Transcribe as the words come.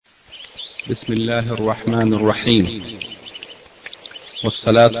بسم الله الرحمن الرحيم،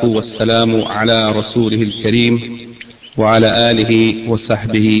 والصلاة والسلام على رسوله الكريم وعلى آله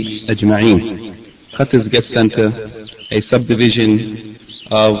وصحبه أجمعين. Qatar's Guest Center, a subdivision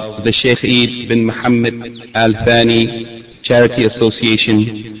of the Sheikh Eid bin Muhammad Al-Thani Charity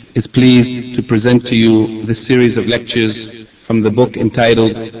Association, is pleased to present to you this series of lectures from the book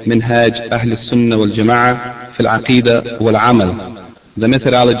entitled Minhaj Ahl-us-Sunnah wal Jama'ah fil Aqidah wal Amal, the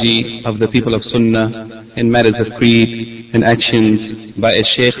methodology of the people of Sunnah in matters of creed and actions, by a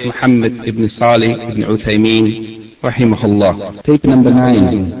Sheikh Muhammad ibn Salih ibn Uthaymeen rahimahullah. Tape number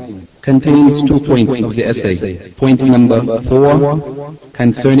 9 contains 2 points of the essay. Point number 4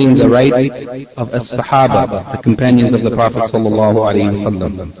 concerning the right of as-Sahaba, the companions of the Prophet sallallahu alaihi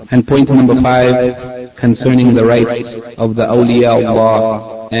wasallam, and point number 5 concerning the rights of the awliya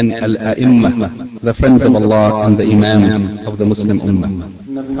Allah and al-A'immah, the friends of Allah and the Imam of the Muslim Ummah.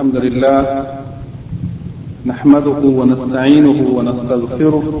 Alhamdulillah, nahmaduhu wa nasta'inuhu wa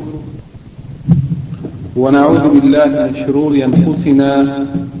nastaghfiruh, wa na'udhu billahi min shururi anfusina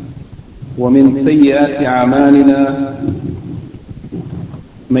wa min sayyiati a'malina.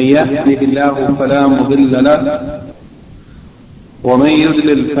 Man yahdihillahu fala mudilla lahu wa man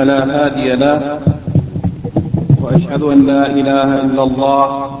yudlil fala hadiya lahu. وأشهد أن لا إله إلا الله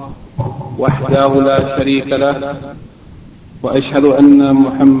وحده لا شريك له وأشهد أن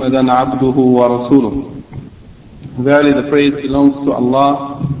محمدا عبده ورسوله. Verily the praise belongs to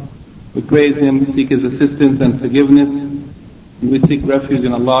Allah. We praise Him, seek His assistance and forgiveness, and we seek refuge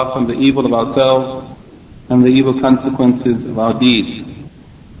in Allah from the evil of ourselves and the evil consequences of our deeds.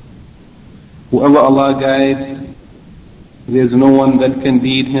 Whoever Allah guides, there is no one that can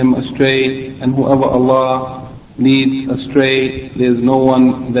lead him astray, and whoever Allah leads astray, there is no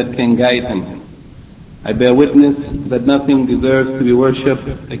one that can guide him. I bear witness that nothing deserves to be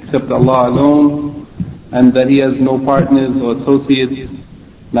worshipped except Allah alone, and that He has no partners or associates.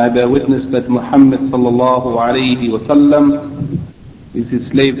 And I bear witness that Muhammad sallallahu alayhi wa sallam is His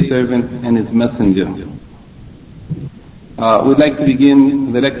slave servant and His messenger. We'd like to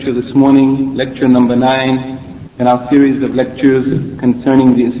begin the lecture this morning, lecture number 9 in our series of lectures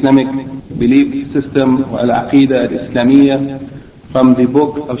concerning the Islamic belief system, Al-Aqidah Al-Islamiyah, from the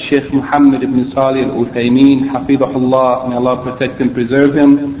book of Sheikh Muhammad ibn Salih Al-Uthaymeen, Hafidhahullah, may Allah protect and preserve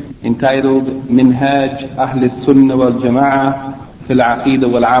him, entitled Minhaj Ahl-us-Sunnah wal Jama'ah fil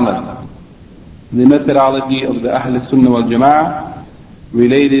Aqidah wal Amal, the methodology of the Ahl-us-Sunnah wal Jama'ah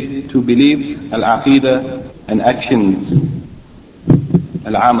related to belief, Al-Aqidah, and actions,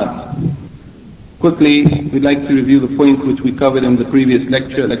 Al-Amal. Quickly, we'd like to review the points which we covered in the previous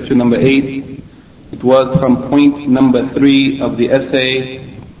lecture, lecture number 8. It was from point number 3 of the essay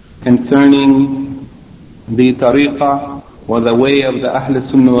concerning the tariqah or the way of the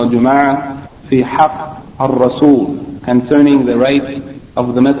Ahl-us-Sunnah wal Jama'ah fi haqq al-Rasul, concerning the right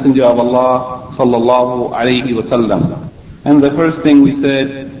of the Messenger of Allah sallallahu alayhi wa sallam. And the first thing we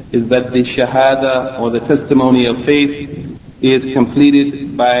said is that the shahada or the testimony of faith is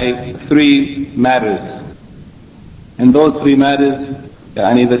completed by 3 matters. And those 3 matters,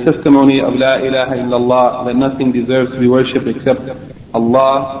 the testimony of La ilaha illallah, that nothing deserves to be worshipped except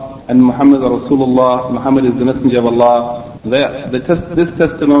Allah, and Muhammad Rasulullah, Muhammad is the messenger of Allah. This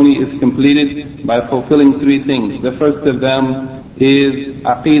testimony is completed by fulfilling 3 things. The first of them is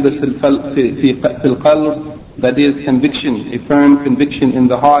aqidah fil qalb, that is conviction, a firm conviction in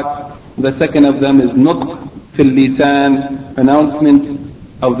the heart. The second of them is nutq fil lisan, pronouncement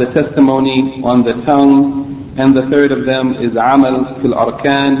of the testimony on the tongue. And the third of them is amal fil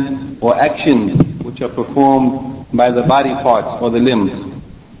arkan, or actions which are performed by the body parts or the limbs.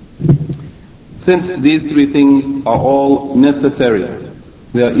 Since these 3 things are all necessary,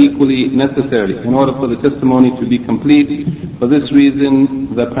 they are equally necessary in order for the testimony to be complete. For this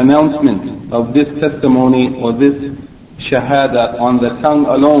reason, the pronouncement of this testimony or this shahada on the tongue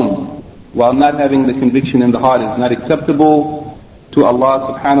alone, while not having the conviction in the heart, is not acceptable to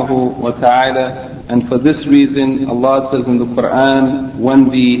Allah subhanahu wa ta'ala. And for this reason, Allah says in the Quran, when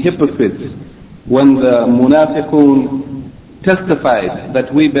the hypocrites, when the munafiqun testified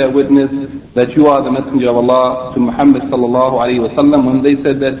that we bear witness that you are the messenger of Allah to Muhammad sallallahu alayhi wa sallam, when they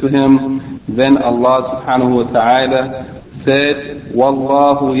said that to him, then Allah subhanahu wa ta'ala said,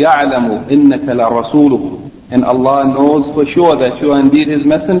 Wallahu ya'lamu innaka la rasuluhu, and Allah knows for sure that you are indeed His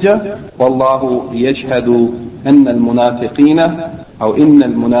messenger. Wallahu yashhadu anna al-munafiqina aw inna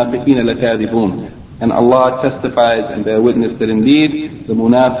al-munafiqina lakadibun, and Allah testifies and bear witness that indeed the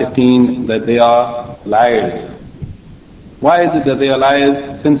munafiqeen, that they are liars. Why is it that they are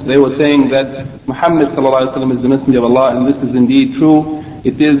liars? Since they were saying that Muhammad ﷺ is the messenger of Allah, and this is indeed true,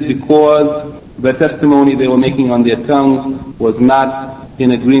 it is because the testimony they were making on their tongues was not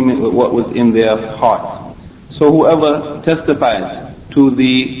in agreement with what was in their hearts. So whoever testifies to the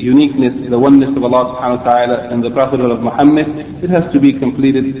uniqueness, the oneness of Allah subhanahu wa ta'ala and the prophethood of Muhammad, it has to be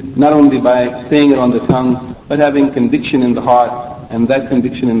completed not only by saying it on the tongue, but having conviction in the heart, and that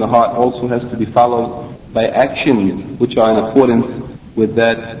conviction in the heart also has to be followed by actions which are in accordance with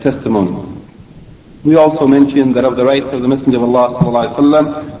that testimony. We also mentioned that of the rights of the Messenger of Allah sallallahu alaihi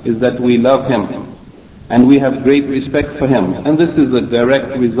wasallam is that we love him and we have great respect for him, and this is a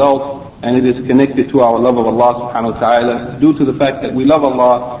direct result, and it is connected to our love of Allah subhanahu wa ta'ala due to the fact that we love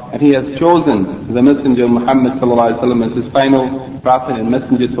Allah and He has chosen the Messenger Muhammad sallallahu alaihi wasallam as His final prophet and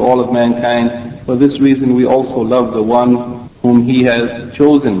messenger to all of mankind. For this reason we also love the one whom He has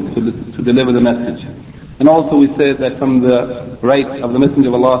chosen to deliver the message. And also we said that from the rights of the Messenger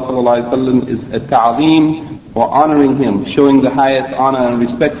of Allah sallallahu alaihi wasallam is a-ta'zeem, or honoring him, showing the highest honor and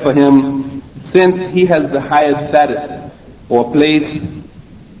respect for him, since he has the highest status or place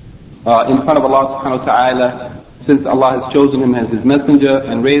in front of Allah subhanahu wa ta'ala, since Allah has chosen him as His messenger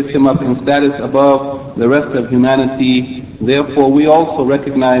and raised him up in status above the rest of humanity. Therefore we also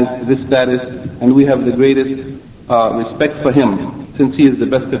recognize this status and we have the greatest respect for him, since he is the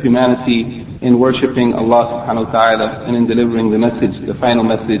best of humanity in worshipping Allah subhanahu wa ta'ala and in delivering the message, the final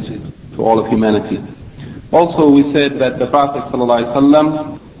message to all of humanity. Also we said that the Prophet sallallahu alaihi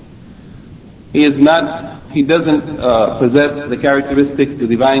wasallam, he doesn't possess the characteristics, the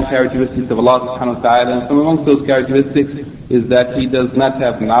divine characteristics of Allah subhanahu wa ta'ala, and from amongst those characteristics is that he does not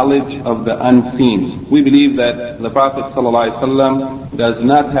have knowledge of the unseen. We believe that the Prophet sallallahu alaihi wasallam does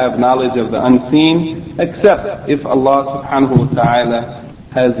not have knowledge of the unseen, except if Allah subhanahu wa ta'ala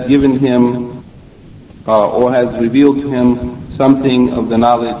has given him or has revealed to him something of the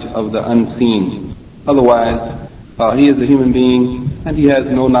knowledge of the unseen. Otherwise, he is a human being and he has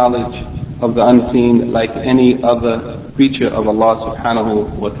no knowledge of the unseen like any other creature of Allah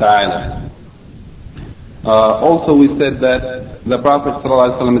subhanahu wa ta'ala. Also we said that the Prophet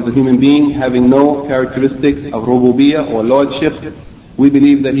ﷺ is a human being having no characteristics of rububiyyah or lordship. We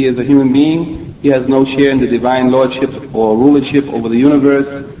believe that he is a human being. He has no share in the divine lordship or rulership over the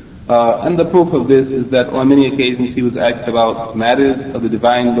universe. And the proof of this is that on many occasions he was asked about matters of the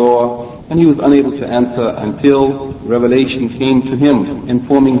divine law and he was unable to answer until revelation came to him,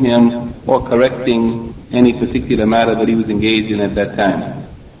 informing him or correcting any particular matter that he was engaged in at that time.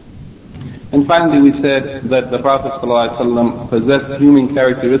 And finally we said that the Prophet ﷺ possessed human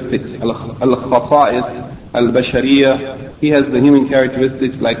characteristics, al-khasa'is, al-bashariyah. He has the human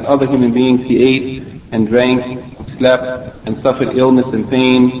characteristics like other human beings. He ate and drank, slept and suffered illness and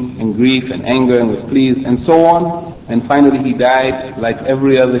pain and grief and anger and was pleased and so on. And finally he died like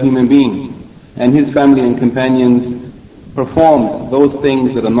every other human being. And his family and companions performed those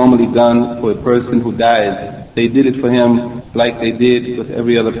things that are normally done for a person who dies. They did it for him like they did with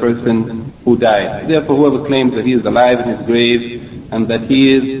every other person who died. Therefore whoever claims that he is alive in his grave and that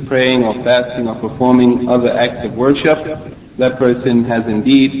he is praying or fasting or performing other acts of worship, that person has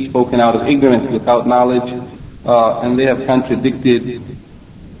indeed spoken out of ignorance without knowledge, and they have contradicted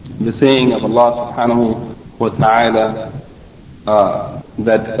the saying of Allah subhanahu wa ta'ala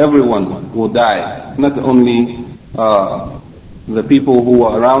that everyone will die, not only the people who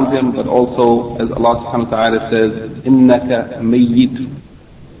are around him, but also, as Allah subhanahu wa ta'ala says, إِنَّكَ مَيِّتٌ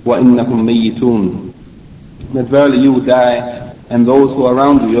وَإِنَّكُمْ مَيِّتُونَ, that verily you will die, and those who are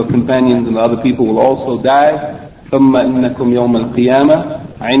around you, your companions and the other people, will also die. ثُمَّ إِنَّكُمْ يَوْمَ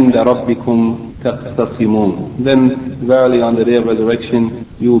الْقِيَامَةِ عِنْدَ رَبِّكُمْ تَخْتَصِمُونَ, then verily on the day of resurrection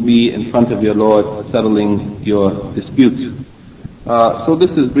you will be in front of your Lord settling your disputes. So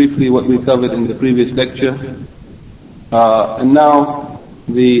this is briefly what we covered in the previous lecture. And now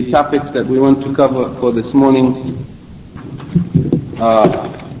the topics that we want to cover for this morning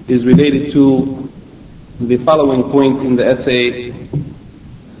is related to the following point in the essay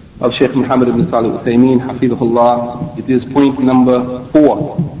of Shaykh Muhammad ibn Salih al-Uthaymeen, hafidhahullah. It is point number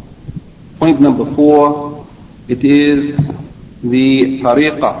 4. Point number 4, it is the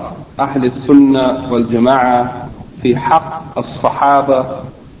tariqah Ahl-us-Sunnah wal-Jama'ah fi haqq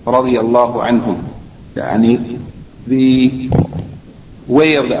as-Sahaba radiyallahu anhum. Yani the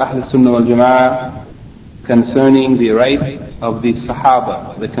way of the Ahl-us-Sunnah wal-Jama'ah concerning the right of the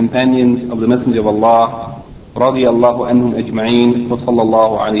Sahaba, the companions of the Messenger of Allah radiyallahu anhum ajma'een wa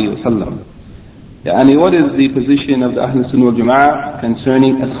sallallahu alayhi wa sallam. Yani what is the position of the Ahl-us-Sunnah wal-Jama'ah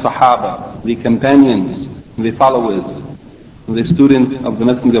concerning as-Sahaba, the companions, the followers, the students of the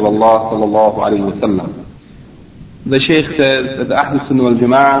Messenger of Allah sallallahu alayhi wa sallam? The Shaykh says that the Ahl-us-Sunnah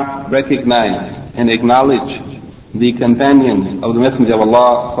wal-Jama'ah recognize and acknowledge the companions of the Messenger of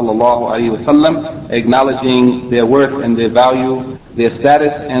Allah sallallahu alaihi wasallam, acknowledging their worth and their value, their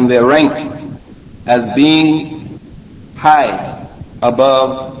status and their rank as being high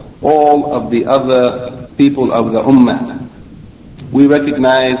above all of the other people of the Ummah. We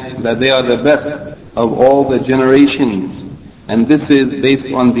recognize that they are the best of all the generations, and this is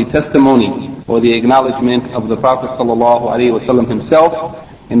based on the testimony or the acknowledgement of the Prophet sallallahu alaihi wasallam himself,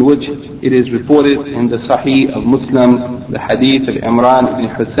 in which it is reported in the Sahih of Muslim, the hadith of Imran ibn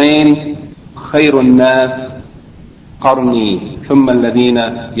Hussein, خير الناس قرني ثم الذين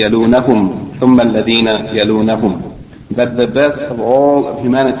يلونهم ثم الذين يلونهم, that the best of all of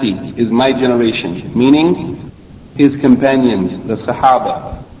humanity is my generation, meaning his companions, the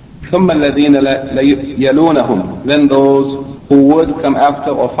Sahaba. ثم الذين يلونهم, then those who would come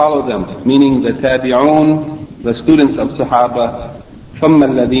after or follow them, meaning the Tabi'un, the students of Sahaba. ثم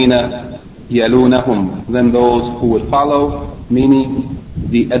الذين يلونهم, then those who would follow, meaning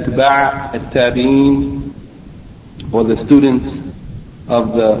the Atba' at-Tabi'in, or the students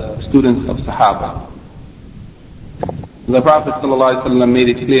of Sahaba. The Prophet ﷺ made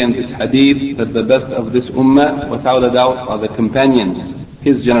it clear in this hadith that the best of this ummah, without a doubt, are the companions,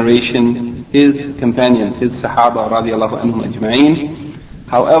 his generation, his companions, his Sahaba radiallahu anhum ajma'in.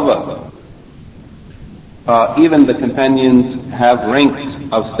 However, even the companions have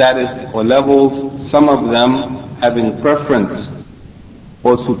ranks of status or levels, some of them having preference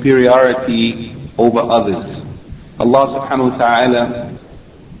or superiority over others. Allah subhanahu wa ta'ala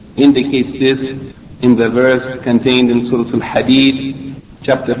indicates this in the verse contained in Surah Al-Hadid,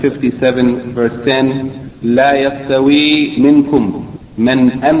 chapter 57, verse 10, لا يستوي منكم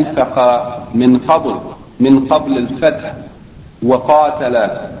من أنفق من قبل الفتح وقاتل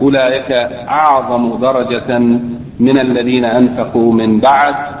أولئك أعظم درجة من الذين أنفقوا من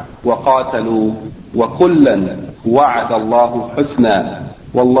بعد وقاتلوا وكلا وعد الله حسنا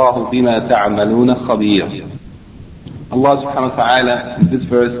والله بما تعملون خبير. Allah subhanahu wa ta'ala in this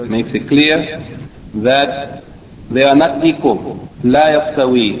verse makes it clear that they are not equal. لا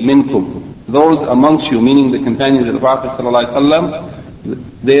يستوي منكم, those amongst you, meaning the companions of the Prophet sallallahu alaihi wasallam,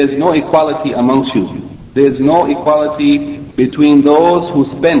 there is no equality amongst you. There is no equality between those who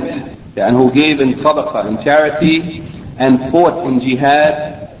spent and who gave in sadaqah, in charity, and fought in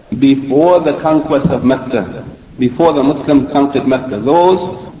jihad before the conquest of Mecca, before the Muslims conquered Mecca.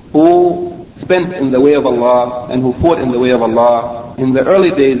 Those who spent in the way of Allah and who fought in the way of Allah in the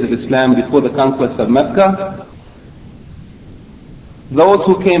early days of Islam before the conquest of Mecca, those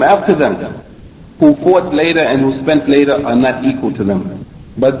who came after them, who fought later and who spent later, are not equal to them.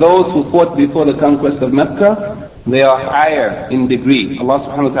 But those who fought before the conquest of Mecca, they are higher in degree. Allah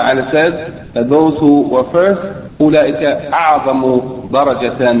subhanahu wa ta'ala says that those who were first, أولئك أعظم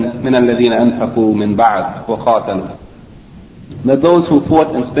درجة من الذين أنفقوا من بعد وقاتلوا. That those who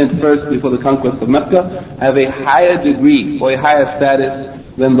fought and spent first before the conquest of Mecca have a higher degree or a higher status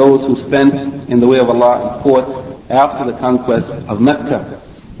than those who spent in the way of Allah and fought after the conquest of Mecca.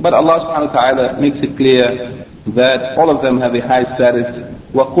 But Allah subhanahu wa ta'ala makes it clear that all of them have a high status.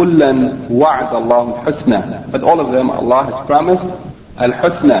 وَكُلًّا وَعْدَ اللَّهُ الْحُسْنَى, but all of them Allah has promised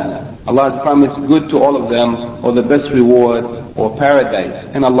al-husna. Allah has promised good to all of them, or the best reward, or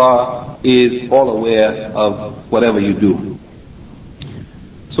paradise. And Allah is all aware of whatever you do.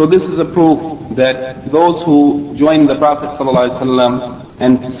 So this is a proof that those who joined the Prophet ﷺ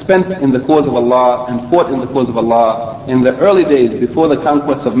and spent in the cause of Allah and fought in the cause of Allah in the early days before the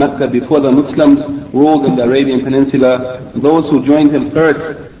conquest of Mecca, before the Muslims ruled in the Arabian Peninsula, those who joined him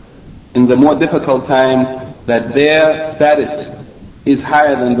first in the more difficult time, that their status is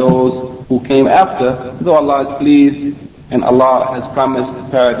higher than those who came after, though Allah is pleased and Allah has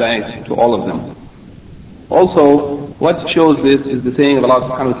promised paradise to all of them. Also, what shows this is the saying of Allah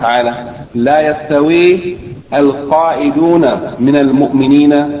subhanahu wa ta'ala, لا يستوي القائدون من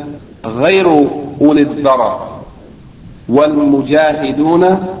المؤمنين غير أولي الضرر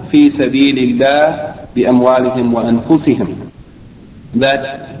والمجاهدون في سبيل الله بأموالهم وأنفسهم.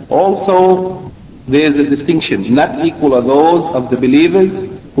 That also there is a distinction. Not equal are those of the believers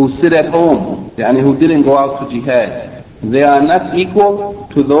who sit at home, yani who didn't go out to jihad. They are not equal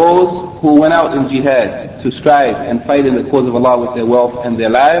to those who went out in jihad to strive and fight in the cause of Allah with their wealth and their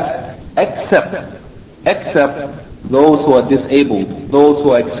lives, except those who are disabled, those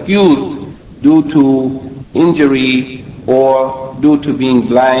who are excused due to injury or due to being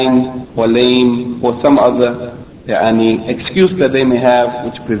blind or lame or some other excuse that they may have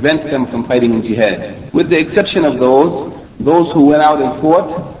which prevents them from fighting in jihad. With the exception of those who went out and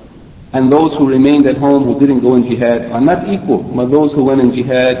fought, and those who remained at home who didn't go in jihad are not equal. But those who went in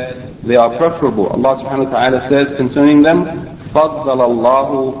jihad, they are preferable. Allah subhanahu wa ta'ala says concerning them, فَضَّلَ اللَّهُ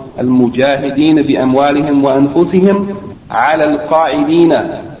الْمُجَاهِدِينَ بِأَمْوَالِهِمْ وَأَنفُسِهِمْ عَلَى الْقَاعِدِينَ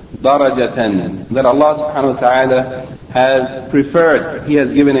دَرَجَةً. That Allah subhanahu wa ta'ala has preferred, He has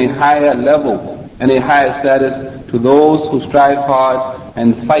given a higher level and a higher status to those who strive hard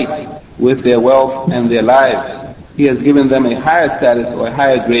and fight with their wealth and their lives. He has given them a higher status or a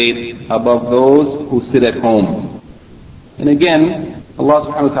higher grade above those who sit at home. And again, Allah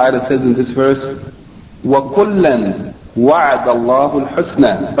subhanahu wa ta'ala says in this verse, وَكُلًّا وَعَدَ اللَّهُ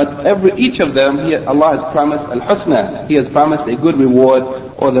الْحُسْنَى. But each of them, Allah has promised al-husna. He has promised a good reward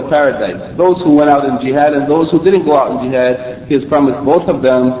or the paradise. Those who went out in jihad and those who didn't go out in jihad, He has promised both of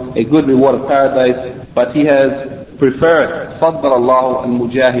them a good reward of paradise, but He has preferred فضل الله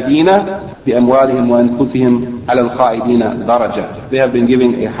المجاهدين بأموالهم وأنفسهم على القائدين درجة. They have been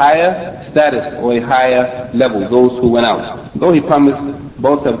given a higher status or a higher level, those who went out, though He promised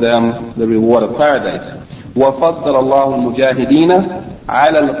both of them the reward of paradise. وفضل الله المجاهدين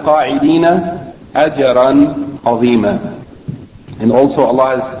على القاعدين أجرا عظيما. And also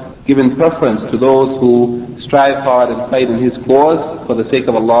Allah has given preference to those who strive hard and fight in His cause for the sake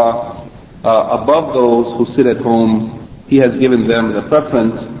of Allah above those who sit at home. He has given them the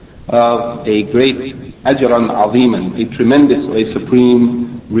preference of a great ajran aziman, a tremendous or a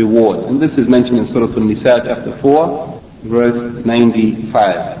supreme reward. And this is mentioned in Surah An-Nisa chapter 4 verse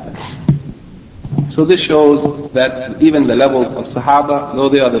 95. So this shows that even the levels of Sahaba, though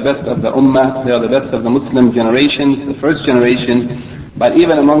they are the best of the Ummah, they are the best of the Muslim generations, the first generation, but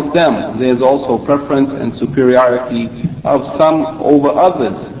even amongst them there is also preference and superiority of some over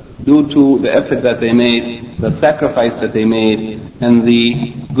others due to the effort that they made, the sacrifice that they made, and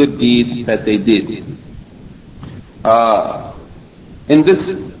the good deeds that they did.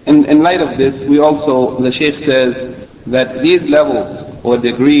 In light of this, the Shaykh says that these levels or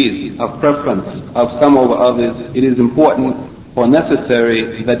degrees of preference of some over others, it is important or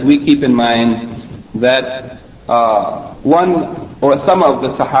necessary that we keep in mind that one or some of the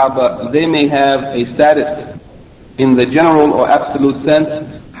Sahaba, they may have a status in the general or absolute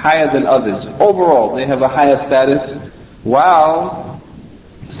sense higher than others. Overall, they have a higher status, while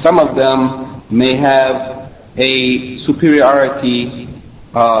some of them may have a superiority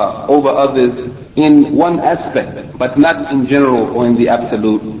over others in one aspect, but not in general or in the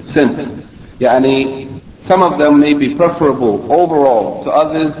absolute sense. Yani, some of them may be preferable overall to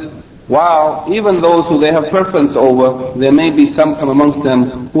others, while even those who they have preference over, there may be some come amongst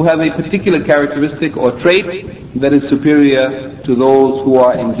them who have a particular characteristic or trait that is superior to those who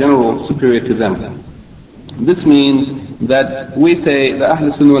are in general superior to them. This means that we say, the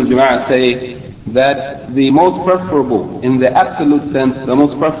Ahl-us-Sunnah wal Jama'ah say, that the most preferable, in the absolute sense, the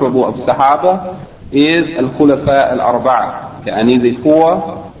most preferable of Sahaba is Al-Khulafa Al-Arba'a, yani the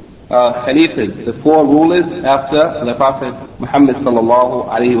four Khalifas, the four rulers after the Prophet Muhammad sallallahu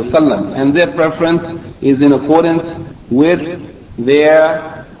alayhi wa sallam. And their preference is in accordance with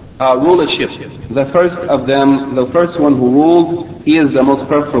their rulership. The first of them, the first one who ruled, he is the most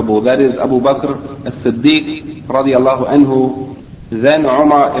preferable. That is Abu Bakr as-Siddiq radiyallahu anhu, then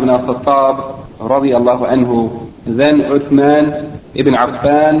Umar ibn al-Khattab radiyallahu anhu, then Uthman ibn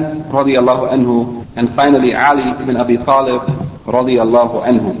Affan radiyallahu anhu, and finally Ali ibn Abi Talib radiyallahu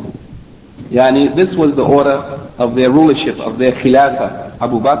anhu. Yani, this was the order of their rulership, of their khilafah.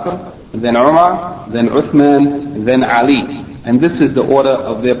 Abu Bakr, then Umar, then Uthman, then Ali. And this is the order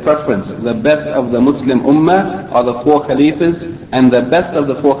of their preference. The best of the Muslim Ummah are the four Khalifas, and the best of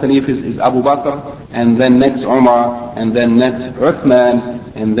the four Khalifas is Abu Bakr, and then next Umar, and then next Uthman,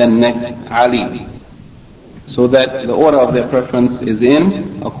 and then next Ali. So that the order of their preference is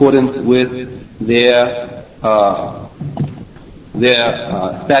in accordance with their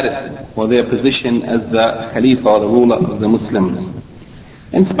status or their position as the Khalifa or the ruler of the Muslims.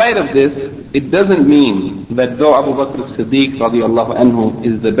 In spite of this, it doesn't mean that though Abu Bakr as-Siddiq radiyallahu anhu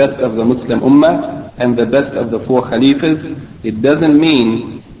is the best of the Muslim Ummah and the best of the four Khalifas, it doesn't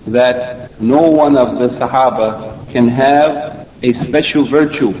mean that no one of the Sahaba can have a special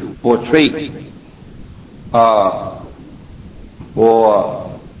virtue or trait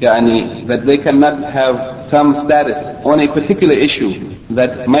that they cannot have some status on a particular issue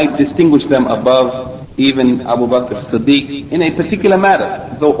that might distinguish them above even Abu Bakr as-Siddiq in a particular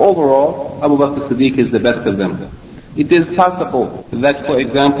matter, though overall Abu Bakr as-Siddiq is the best of them. It is possible that, for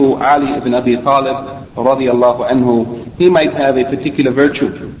example, Ali ibn Abi Talib radiyallahu anhu, he might have a particular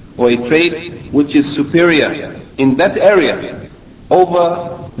virtue or a trait which is superior in that area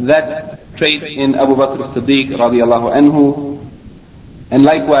over that trait in Abu Bakr as-Siddiq radiyallahu anhu. And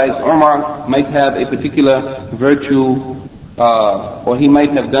likewise, Umar might have a particular virtue or he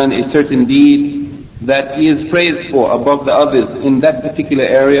might have done a certain deed that he is praised for above the others in that particular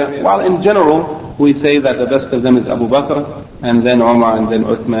area, while in general we say that the best of them is Abu Bakr, and then Umar, and then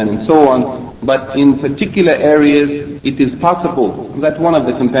Uthman, and so on. But in particular areas, it is possible that one of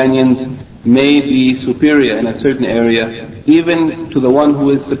the companions may be superior in a certain area, even to the one who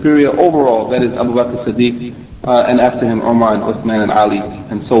is superior overall, that is Abu Bakr Siddiq, and after him Umar and Uthman and Ali,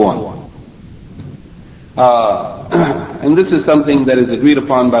 and so on. And this is something that is agreed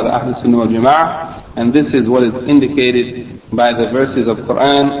upon by the Ahl-us-Sunnah wal Jama'ah, and this is what is indicated by the verses of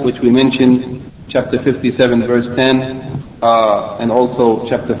Quran which we mentioned, chapter 57 verse 10, and also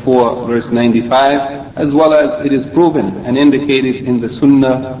chapter 4 verse 95, as well as it is proven and indicated in the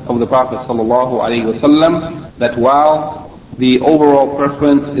Sunnah of the Prophet sallallahu alaihi wasallam that while the overall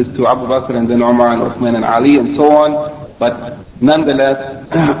preference is to Abu Bakr and then Umar and Uthman and Ali and so on, but nonetheless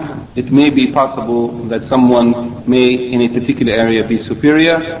it may be possible that someone may in a particular area be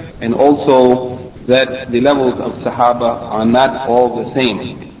superior, and also that the levels of Sahaba are not all the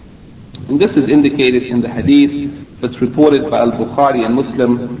same. And this is indicated in the hadith that's reported by Al-Bukhari and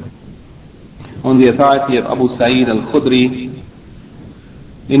Muslim on the authority of Abu Sa'id al-Khudri,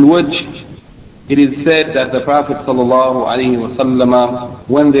 in which it is said that the Prophet ﷺ,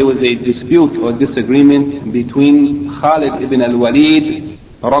 when there was a dispute or disagreement between Khalid ibn al-Walid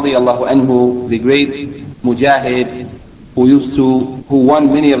radiyallahu anhu, the great mujahid who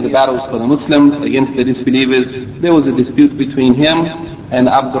won many of the battles for the Muslims against the disbelievers, there was a dispute between him and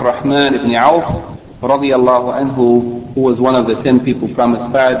Abdul Rahman ibn Auf radiyallahu anhu, who was one of the 10 people promised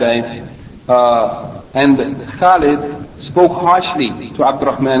paradise. And Khalid spoke harshly to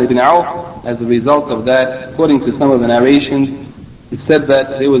Abdul Rahman ibn Auf. As a result of that, according to some of the narrations, it said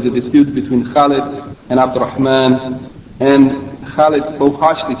that there was a dispute between Khalid and Abdul Rahman, and Khalid spoke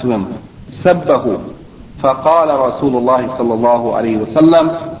harshly to him. Sabbahu. فقال رسول الله صلى الله عليه وسلم,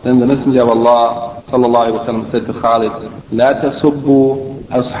 then the Messenger of Allah صلى الله عليه وسلم said to Khalid, لا تسبوا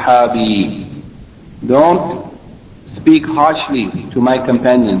أصحابي, don't speak harshly to my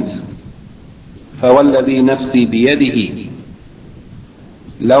companions. فوالذي نفسي بيده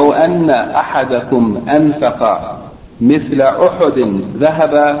لو أن أحدكم أنفق مثل أحد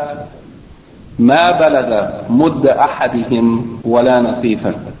ذهبا ما بلغ مد أحدهم ولا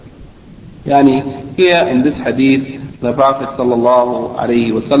نصيفا. Yani, here in this hadith, the Prophet sallallahu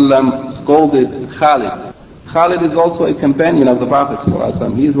alayhi wasallam scolded Khalid. Khalid is also a companion of the Prophet sallallahu alayhi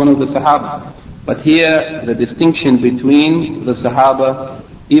wasallam. He is one of the Sahaba. But here, the distinction between the Sahaba,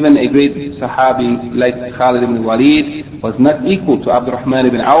 even a great Sahabi like Khalid ibn Walid, was not equal to Abdul Rahman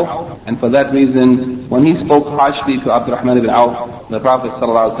ibn Auf, and for that reason, when he spoke harshly to Abdul Rahman ibn Auf, the Prophet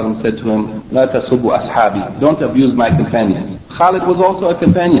ﷺ said to him, لا تسبوا أصحابي, don't abuse my companions. Khalid was also a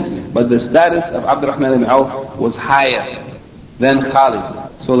companion, but the status of Abdul Rahman ibn Auf was higher than Khalid.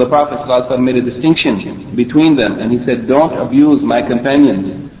 So the Prophet ﷺ made a distinction between them, and he said, don't abuse my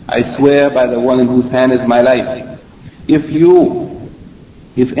companions. I swear by the one in whose hand is my life. If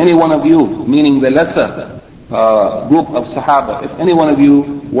any one of you, meaning the lesser group of Sahaba, if any one of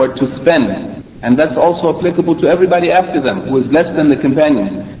you were to spend, and that's also applicable to everybody after them who is less than the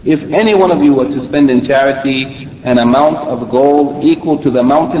companions, if any one of you were to spend in charity an amount of gold equal to the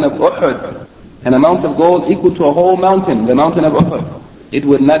mountain of Uhud, an amount of gold equal to a whole mountain, the mountain of Uhud, it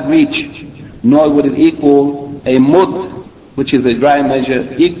would not reach, nor would it equal a mud, which is a dry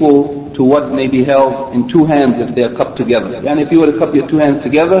measure, equal to what may be held in two hands if they are cupped together. And if you were to cup your two hands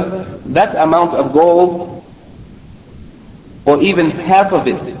together, that amount of gold, or even half of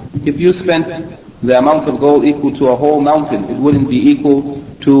it, if you spent the amount of gold equal to a whole mountain, it wouldn't be equal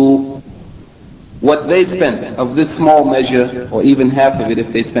to what they spent of this small measure, or even half of it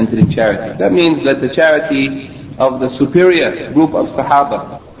if they spent it in charity. That means that the charity of the superior group of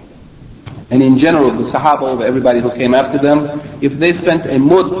Sahaba, and in general the Sahaba over everybody who came after them, if they spent a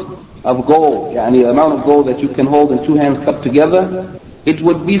mud of gold, yani the amount of gold that you can hold in two hands cupped together, it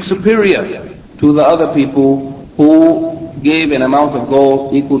would be superior to the other people who gave an amount of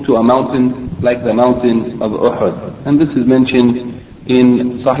gold equal to a mountain like the mountain of Uhud. And this is mentioned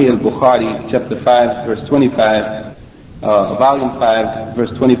in Sahih al-Bukhari, chapter 5, verse 25, volume 5,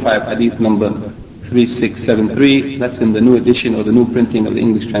 verse 25, hadith number 3673. That's in the new edition or the new printing of the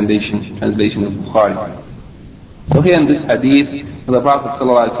English translation of Bukhari. So here in this hadith, the Prophet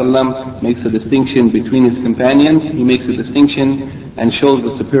ﷺ makes a distinction between his companions. He makes a distinction and shows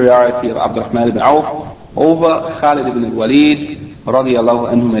the superiority of Abd al-Rahman ibn Auf over Khalid ibn al-Walid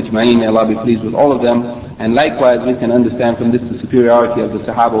radiyallahu anhum ajma'in. May Allah be pleased with all of them. And likewise, we can understand from this the superiority of the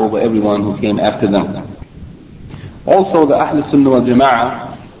Sahaba over everyone who came after them. Also, the Ahl-us-Sunnah wal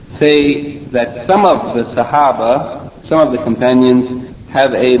Jama'ah say that some of the Sahaba, some of the companions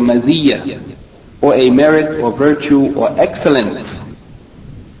have a maziyah, or a merit, or virtue, or excellence,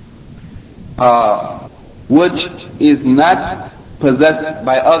 which is not possessed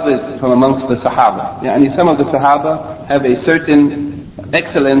by others from amongst the Sahaba. Yani some of the Sahaba have a certain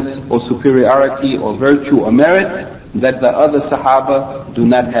excellence or superiority or virtue or merit that the other Sahaba do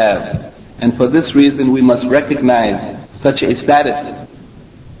not have. And for this reason we must recognize such a status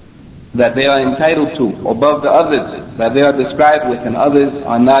that they are entitled to above the others, that they are described with and others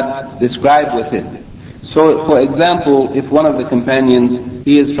are not described with it. So for example, if one of the companions,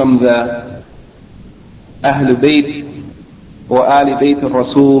 he is from the Ahlul Bayt or Ali Bayt of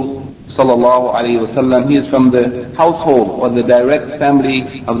Rasul sallallahu alayhi wa sallam, he is from the household or the direct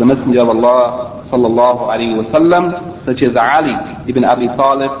family of the Messenger of Allah sallallahu alayhi wa sallam, such as Ali ibn Abi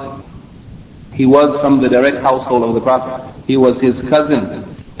Talib. He was from the direct household of the Prophet. He was his cousin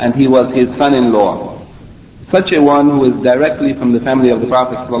and he was his son-in-law. Such a one who is directly from the family of the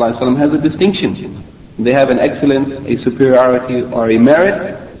Prophet sallallahu alayhi wa sallam has a distinction. They have an excellence, a superiority, or a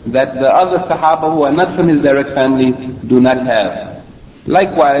merit that the other Sahaba who are not from his direct family do not have.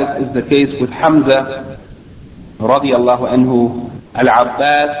 Likewise is the case with Hamza radiallahu anhu,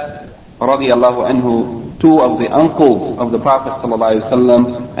 Al-Abbas radiallahu anhu, two of the uncles of the Prophet sallallahu alaihi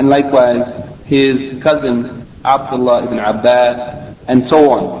wasallam, and likewise his cousin Abdullah ibn Abbas, and so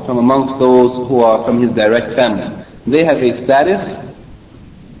on, from amongst those who are from his direct family. They have a status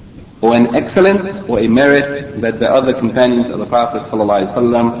or an excellence or a merit that the other companions of the Prophet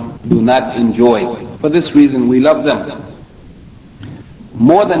ﷺ do not enjoy. For this reason we love them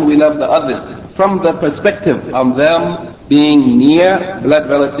more than we love the others, from the perspective of them being near blood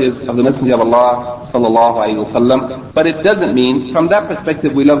relatives of the Messenger of Allah ﷺ. But it doesn't mean, from that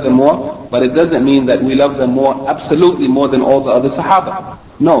perspective we love them more, but it doesn't mean that we love them more, absolutely more than all the other Sahaba.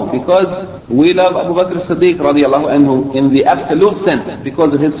 No, because we love Abu Bakr as-Siddiq radiallahu anhu in the absolute sense,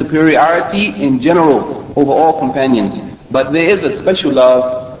 because of his superiority in general over all companions. But there is a special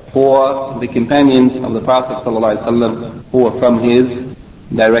love for the companions of the Prophet ﷺ who are from his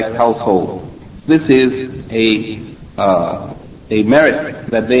direct household. This is a merit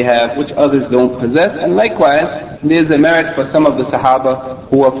that they have which others don't possess, and likewise there is a merit for some of the Sahaba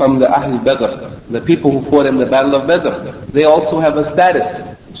who are from the Ahl Badr, the people who fought in the Battle of Badr. They also have a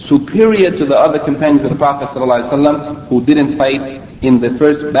status superior to the other companions of the Prophet ﷺ who didn't fight in the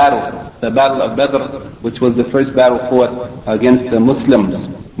first battle, the Battle of Badr, which was the first battle fought against the Muslims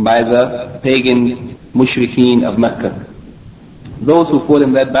by the pagan mushrikeen of Mecca. Those who fought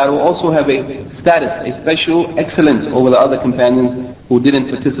in that battle also have a status, a special excellence over the other companions who didn't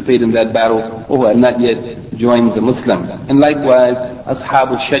participate in that battle or who had not yet joined the Muslims. And likewise,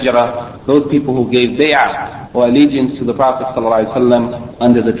 Ashab al-Shajara, those people who gave bay'ah or allegiance to the Prophet ﷺ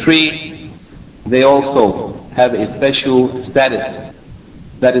under the tree, they also have a special status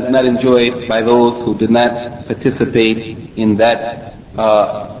that is not enjoyed by those who did not participate in that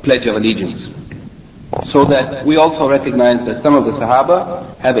pledge of allegiance. So that we also recognize that some of the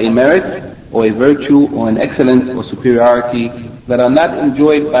Sahaba have a merit or a virtue or an excellence or superiority that are not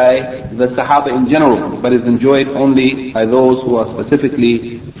enjoyed by the Sahaba in general, but is enjoyed only by those who are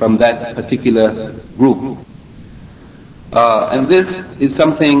specifically from that particular group. And this is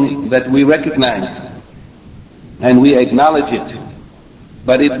something that we recognize and we acknowledge it.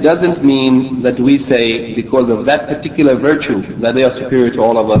 But it doesn't mean that we say because of that particular virtue that they are superior to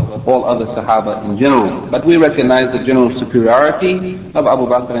all other Sahaba in general. But we recognize the general superiority of Abu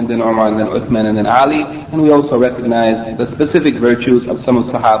Bakr and then Umar and then Uthman and then Ali, and we also recognize the specific virtues of some of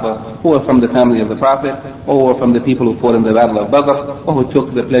the Sahaba who are from the family of the Prophet, or who are from the people who fought in the Battle of Badr, or who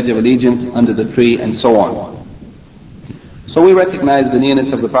took the Pledge of Allegiance under the tree, and so on. So we recognize the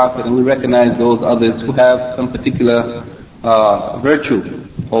nearness of the Prophet, and we recognize those others who have some particular virtue,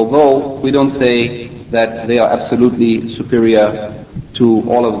 although we don't say that they are absolutely superior to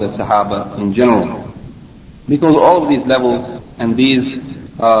all of the Sahaba in general. Because all of these levels and these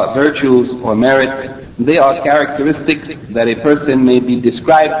virtues or merit, they are characteristics that a person may be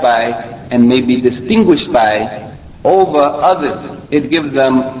described by and may be distinguished by over others. It gives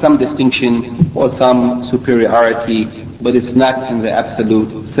them some distinction or some superiority, but it's not in the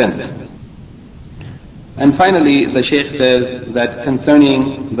absolute sense. And finally, the Shaykh says that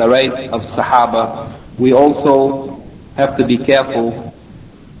concerning the right of Sahaba, we also have to be careful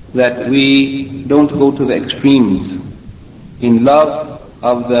that we don't go to the extremes in love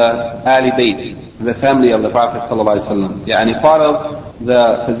of the Ali Bayt, the family of the Prophet ﷺ. Yani part of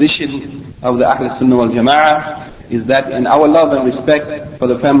the position of the Ahl-us-Sunnah wal Jama'ah is that in our love and respect for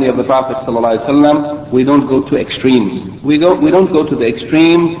the family of the Prophet ﷺ, we don't go to extremes. We don't go to the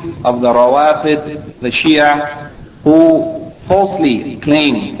extreme of the Rawafid, the Shia, who falsely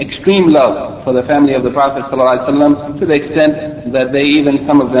claim extreme love for the family of the Prophet ﷺ, to the extent that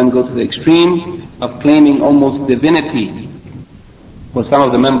some of them go to the extreme of claiming almost divinity for some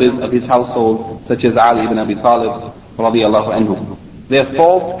of the members of his household, such as Ali ibn Abi Talib radiallahu anhu. Their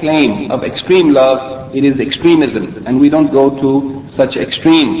false claim of extreme love, it is extremism, and we don't go to such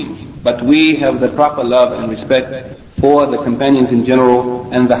extremes, but we have the proper love and respect for the companions in general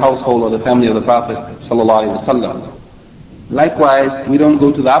and the household or the family of the Prophet ﷺ. Likewise, we don't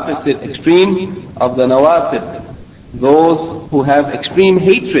go to the opposite extreme of the nawasib, those who have extreme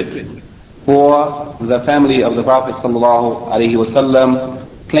hatred for the family of the Prophet ﷺ,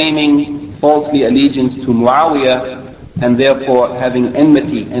 claiming falsely allegiance to Muawiyah and therefore having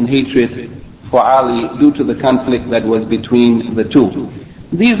enmity and hatred for Ali due to the conflict that was between the two.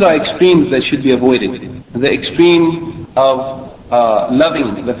 These are extremes that should be avoided. The extreme of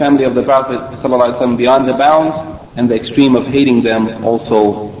loving the family of the Prophet ﷺ beyond the bounds, and the extreme of hating them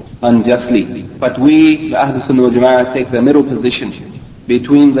also unjustly. But we, the Ahl-us-Sunnah wal Jama'ah, take the middle position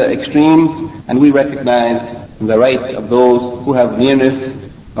between the extremes, and we recognize the rights of those who have nearness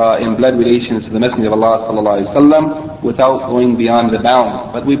in blood relations to the Messenger of Allah ﷺ without going beyond the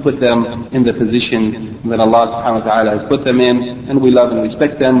bounds. But we put them in the position that Allah subhanahu wa ta'ala has put them in, and we love and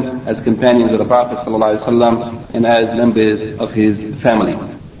respect them as companions of the Prophet ﷺ and as members of his family.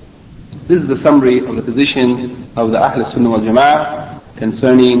 This is the summary of the position of the Ahl-us-Sunnah wal Jama'ah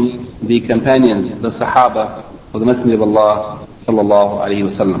concerning the companions, the Sahaba of the Messenger of Allah sallallahu alayhi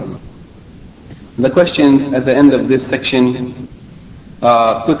wa sallam. The question at the end of this section,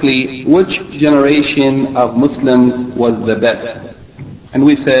 quickly, which generation of Muslims was the best? And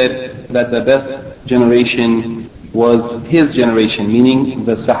we said that the best generation was his generation, meaning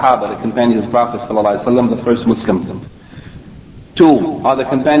the Sahaba, the companions of the Prophet sallallahu alayhi wa sallam, the first Muslims. Two, are the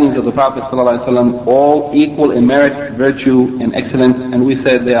companions of the Prophet ﷺ all equal in merit, virtue, and excellence? And we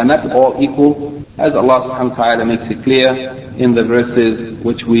said they are not all equal, as Allah subhanahu wa ta'ala makes it clear in the verses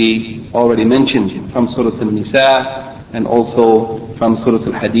which we already mentioned from Surah Al-Nisa and also from Surah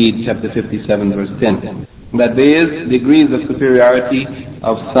Al-Hadid, chapter 57, verse 10. That there is degrees of superiority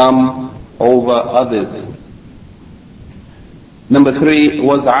of some over others. Number three,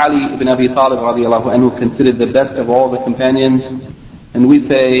 was Ali ibn Abi Talib radiallahu anhu considered the best of all the companions? And we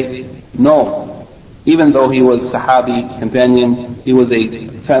say, no. Even though he was Sahabi, companion, he was a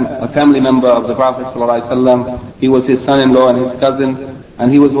family member of the Prophet ﷺ, he was his son-in-law and his cousin,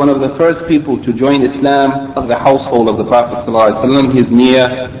 and he was one of the first people to join Islam of the household of the Prophet ﷺ, his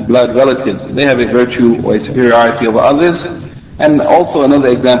near blood relatives. They have a virtue or a superiority over others. And also another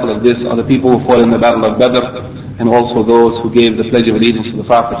example of this are the people who fought in the Battle of Badr, and also those who gave the Pledge of Allegiance to the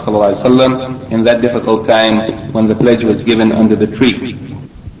Prophet ﷺ in that difficult time when the pledge was given under the tree.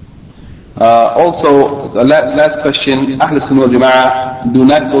 Also, the last question, Ahl-us-Sunnah wal Jama'ah do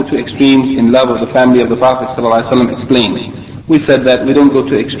not go to extremes in love of the family of the Prophet ﷺ. Explained. We said that we don't go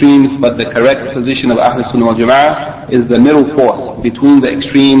to extremes, but the correct position of Ahl-us-Sunnah wal Jama'ah is the middle course between the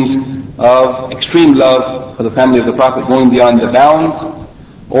extremes of extreme love for the family of the Prophet going beyond the bounds,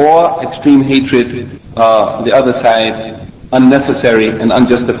 or extreme hatred, the other side, unnecessary and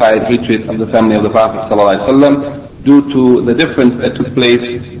unjustified hatred of the family of the Prophet ﷺ due to the difference that took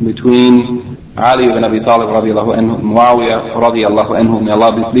place between Ali ibn Abi Talib radiallahu anhu and Muawiyah radiallahu anhu. May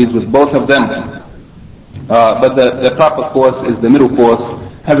Allah be pleased with both of them. But the proper course is the middle course,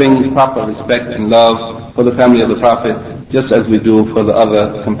 having proper respect and love for the family of the Prophet, just as we do for the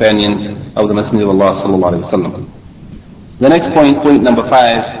other companions of the Messenger of Allah sallallahu alaihi wasallam. The next point, point number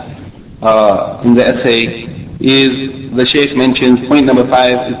 5 in the essay, is the Shaykh mentions, point number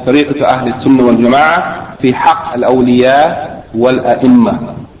 5 is طريقة أهل السنة والجماعة في حق الأولياء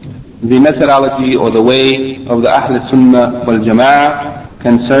والأئمة. The methodology or the way of the Ahl-us-Sunnah wal-Jama'ah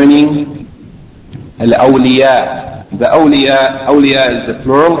concerning al-awliya. The awliya is the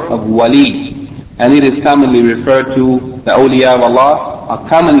plural of wali, and it is commonly referred to, the awliya of Allah are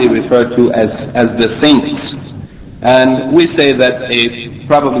commonly referred to as the saints. And we say that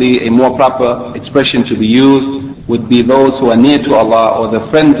probably a more proper expression to be used would be those who are near to Allah or the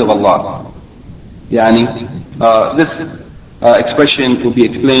friends of Allah. This expression will be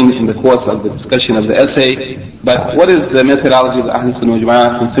explained in the course of the discussion of the essay. But what is the methodology of the Ahl-us-Sunnah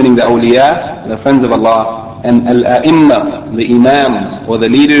wal-Jama'ah concerning the awliya, the friends of Allah, and al-a'imma, the imams or the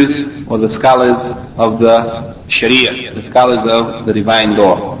leaders or the scholars of the Sharia, the scholars of the divine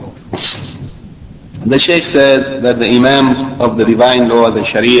law? The Shaykh says that the imams of the divine law, the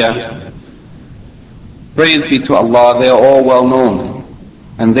Sharia, praise be to Allah, they are all well known,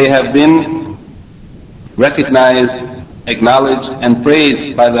 and they have been recognized, acknowledged, and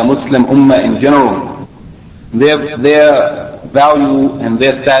praised by the Muslim Ummah in general. their value and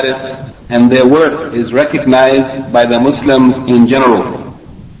their status and their worth is recognized by the Muslims in general,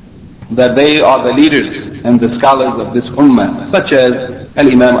 that they are the leaders and the scholars of this ummah, such as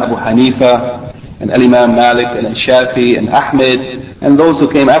Al-Imam Abu Hanifa and Al-Imam Malik and Al-Shafi and Ahmed and those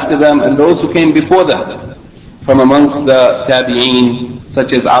who came after them and those who came before them. From amongst the Tabi'een,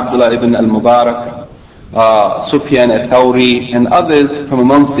 such as Abdullah ibn al-Mubarak, Sufyan al-Thawri and others from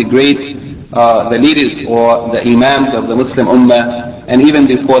amongst the great the leaders or the imams of the Muslim ummah, and even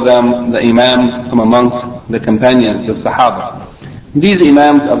before them the imams from amongst the companions, the Sahaba. These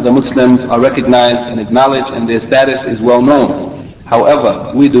imams of the Muslims are recognized and acknowledged and their status is well known.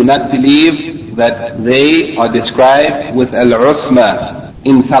 However, we do not believe that they are described with al-usma,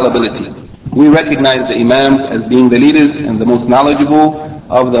 infallibility. We recognize the imams as being the leaders and the most knowledgeable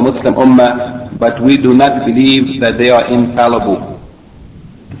of the Muslim ummah, but we do not believe that they are infallible.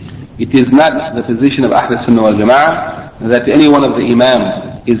 It is not the position of Ahl-us-Sunnah wal Jama'ah that any one of the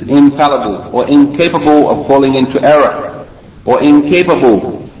imams is infallible or incapable of falling into error or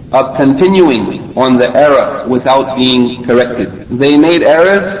incapable of continuing on the error without being corrected. They made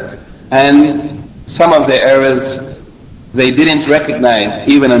errors, and some of their errors they didn't recognize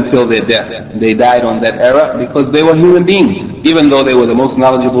even until their death. They died on that error because they were human beings, even though they were the most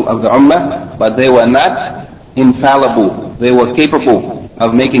knowledgeable of the ummah, but they were not infallible. They were capable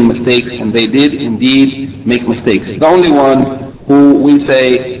of making mistakes, and they did indeed make mistakes. The only one who we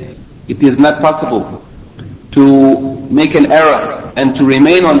say it is not possible to make an error and to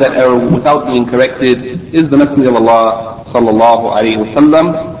remain on that error without being corrected is the Messenger of Allah sallallahu alaihi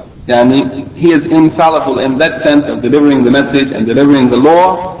wasallam. He is infallible in that sense of delivering the message and delivering the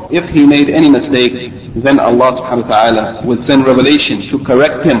law. If he made any mistake, then Allah subhanahu wa ta'ala will send revelation to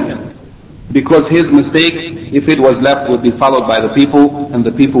correct him, because his mistake, if it was left, would be followed by the people and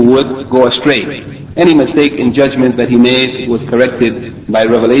the people would go astray. Any mistake in judgment that he made was corrected by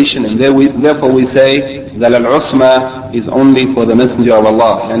revelation, and therefore we say that al-usma is only for the Messenger of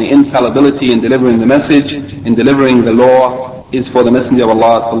Allah. And infallibility in delivering the message, in delivering the law, is for the Messenger of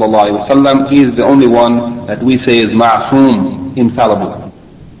Allah sallallahu alaihi wasallam. He is the only one that we say is ma'soom, infallible.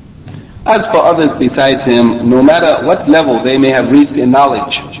 As for others besides him, no matter what level they may have reached in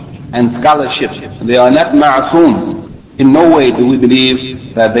knowledge and scholarship, they are not ma'soom. In no way do we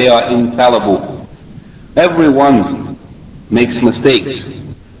believe that they are infallible. Everyone makes mistakes,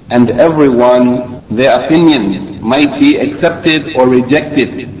 and everyone, their opinions might be accepted or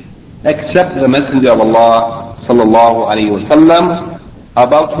rejected, except the Messenger of Allah sallallahu alayhi wa sallam,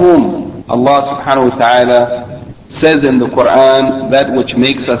 about whom Allah subhanahu wa ta'ala says in the Quran that which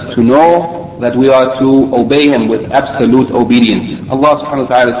makes us to know that we are to obey him with absolute obedience. Allah subhanahu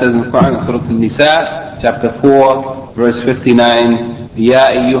wa ta'ala says in the Quran, Surah An-Nisa, chapter 4, verse 59, Ya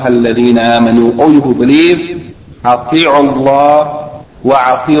ayyuhal ladhina amanu, O you who believe, ati'u Allah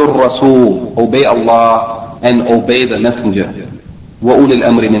wa ati'u Rasul, obey Allah and obey the Messenger. وَأُولِي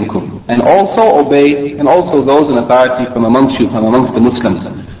الْأَمْرِ مِنْكُمْ, and also obey, and also those in authority from amongst you, from amongst the Muslims.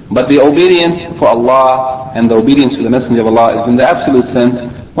 But the obedience for Allah and the obedience to the Messenger of Allah is in the absolute sense,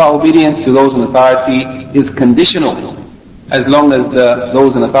 while obedience to those in authority is conditional. As long as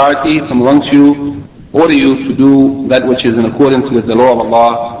those in authority from amongst you order you to do that which is in accordance with the law of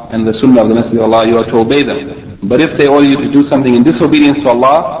Allah and the Sunnah of the Messenger of Allah, you are to obey them. But if they order you to do something in disobedience to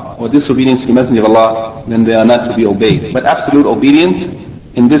Allah or disobedience to the Messenger of Allah, then they are not to be obeyed. But absolute obedience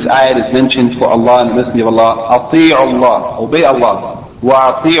in this ayat is mentioned for Allah and the Messenger of Allah. Ati'u Allah, obey Allah.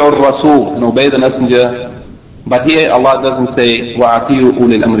 Wa ati'u Rasul, and obey the Messenger. But here Allah doesn't say wa ati'u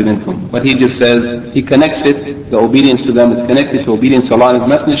ulil amri minkum, but he just says, he connects it, the obedience to them is connected to obedience to Allah and his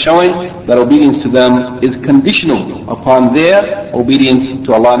Messenger, showing that obedience to them is conditional upon their obedience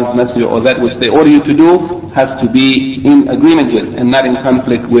to Allah and his Messenger, or that which they order you to do has to be in agreement with and not in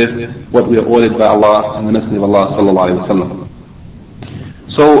conflict with what we are ordered by Allah and the Messenger of Allah sallallahu alaihi wasallam.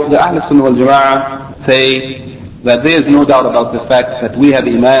 So the Ahl-us-Sunnah wal Jama'ah say that there is no doubt about the fact that we have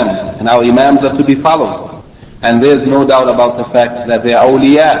imams, and our imams are to be followed. And there is no doubt about the fact that they are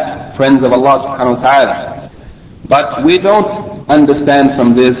awliya, friends of Allah subhanahu wa ta'ala. But we don't understand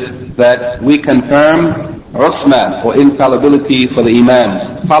from this that we confirm usma or infallibility for the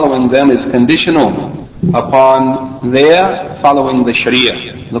imams. Following them is conditional upon their following the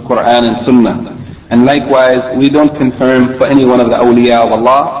Sharia, the Quran and Sunnah. And likewise, we don't confirm for any one of the awliya of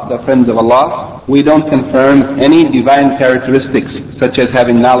Allah, the friends of Allah, we don't confirm any divine characteristics such as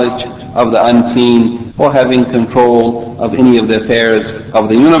having knowledge of the unseen or having control of any of the affairs of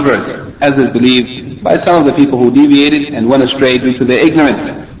the universe, as is believed by some of the people who deviated and went astray due to their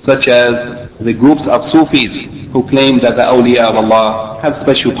ignorance, such as the groups of Sufis who claim that the awliya of Allah have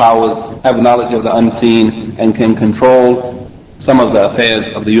special powers, have knowledge of the unseen, and can control some of the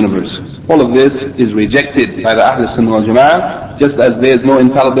affairs of the universe. All of this is rejected by the Ahl-us-Sunnah wal Jama'ah, just as there is no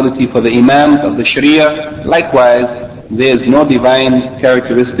infallibility for the Imams of the Sharia. Likewise, there is no divine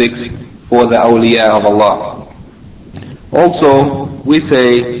characteristics for the awliya of Allah. Also, we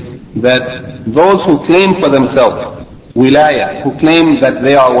say that those who claim for themselves wilaya, who claim that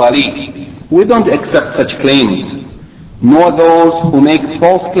they are wali, we don't accept such claims, nor those who make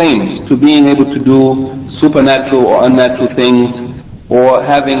false claims to being able to do supernatural or unnatural things, or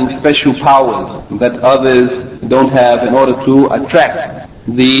having special powers that others don't have in order to attract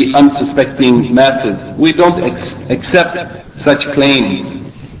the unsuspecting masses. We don't accept such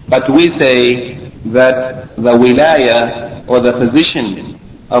claims, but we say that the wilaya, or the position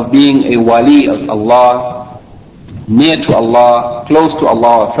of being a wali of Allah, near to Allah, close to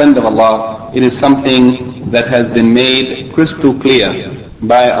Allah, a friend of Allah, it is something that has been made crystal clear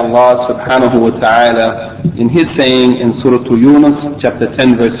by Allah subhanahu wa ta'ala in His saying in Surah Yunus, chapter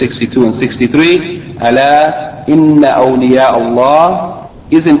 10, verse 62 and 63, Ala inna awliya Allah,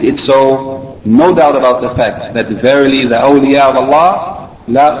 isn't it so? No doubt about the fact that verily the awliya of Allah,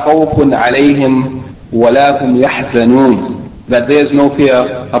 la khawfun alayhim wa la hum yahzanun, that there is no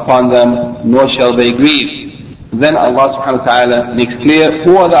fear upon them, nor shall they grieve. Then Allah subhanahu wa ta'ala makes clear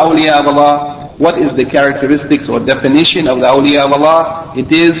who are the awliya of Allah. What is the characteristics or definition of the awliya of Allah?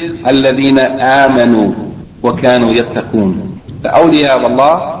 It is الَّذِينَ آمَنُوا وَكَانُوا يَتَّقُونَ. The awliya of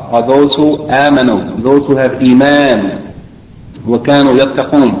Allah are those who amanu, those who have iman, وَكَانُوا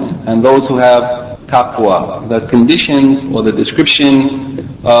يَتَّقُونَ, and those who have taqwa. The conditions or the description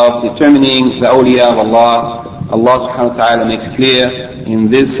of determining the awliya of Allah, Allah subhanahu wa ta'ala makes clear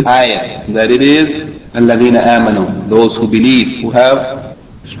in this ayah that it is الَّذِينَ آمَنُوا, those who believe, who have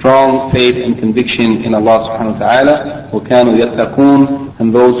strong faith and conviction in Allah subhanahu wa ta'ala, وَكَانُوا يَتَّقُونَ,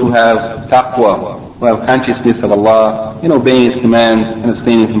 and those who have taqwa, who have consciousness of Allah, in obeying His commands and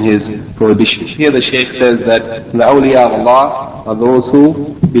abstaining from His prohibitions. Here the Shaykh says that the awliya of Allah are those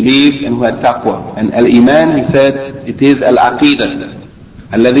who believe and who have taqwa. And al-iman, he said, it is al-aqidah.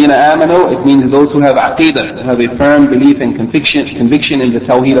 الَّذِينَ آمَنُوا, it means those who have aqidah, who have a firm belief and conviction in the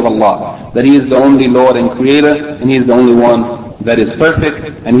tawheed of Allah, that He is the only Lord and Creator, and He is the only one that is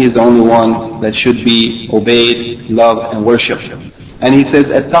perfect, and He is the only one that should be obeyed, loved, and worshipped. And he says,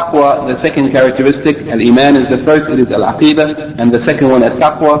 at-taqwa, the second characteristic, al-iman is the first, it is al-aqidah, and the second one,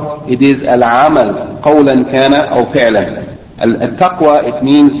 at-taqwa, it is al-amal, qawlan kana aw fi'lan. At-taqwa, it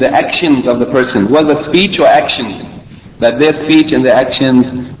means the actions of the person, whether speech or actions, that their speech and their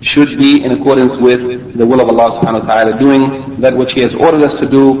actions should be in accordance with the will of Allah subhanahu wa ta'ala, doing that which He has ordered us to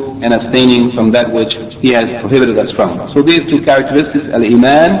do and abstaining from that which He has prohibited us from. So these two characteristics,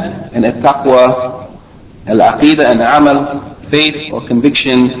 al-iman and at-taqwa, al-aqidah and amal, faith or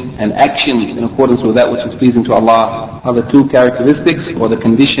conviction and actions in accordance with that which is pleasing to Allah, are the two characteristics or the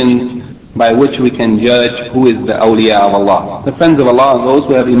conditions by which we can judge who is the awliya of Allah. The friends of Allah are those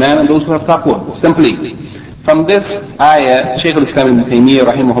who have iman and those who have taqwa, simply. From this ayah, Shaykh al-Islam ibn Taymiyyah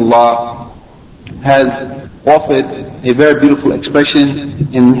rahimahullah has offered a very beautiful expression.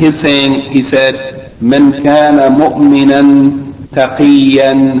 In his saying, he said, مَنْ كَانَ مُؤْمِنًا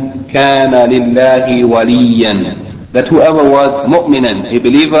تَقِيًّا كَانَ لِلَّهِ وَلِيًّا. That whoever was mu'minan, a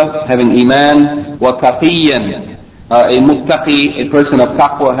believer, having iman, وَتَقِيًّا, a muttaqi, a person of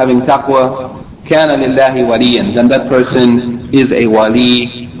taqwa, having taqwa, كَانَ لِلَّهِ وَلِيًّا, then that person is a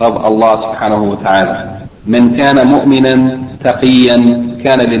wali of Allah subhanahu wa ta'ala. من كان مؤمنا تقيا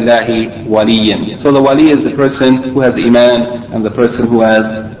كان لله وليا. So the wali is the person who has iman and the person who has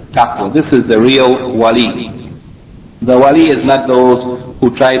taqwa. This is the real wali. The wali is not those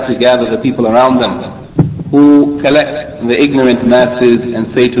who try to gather the people around them, who collect the ignorant masses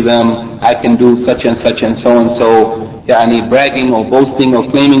and say to them, I can do such and such and so, yani bragging or boasting or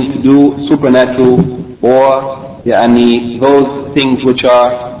claiming to do supernatural or yani those things which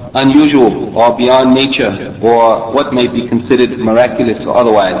are unusual or beyond nature or what may be considered miraculous or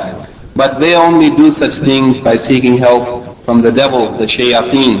otherwise. But they only do such things by seeking help from the devil, the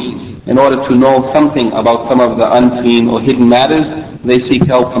shayateen. In order to know something about some of the unseen or hidden matters, they seek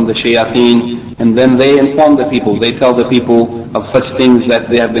help from the shayateen, and then they inform the people. They tell the people of such things that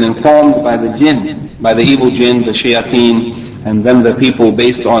they have been informed by the jinn, by the evil jinn, the shayateen, and then the people,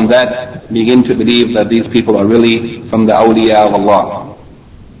 based on that, begin to believe that these people are really from the awliya of Allah.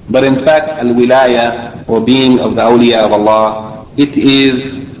 But in fact, al-wilaya, or being of the awliya of Allah, it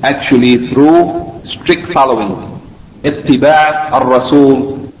is actually through strict following. Ittiba'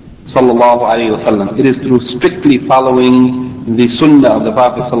 al-Rasul sallallahu alayhi wa sallam. It is through strictly following the sunnah of the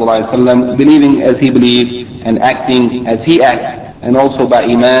Prophet sallallahu alayhi wa sallam, believing as he believed and acting as he acted. and also by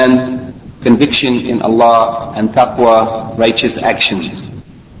iman, conviction in Allah, and taqwa, righteous actions.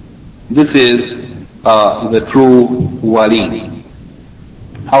 This is the true wali.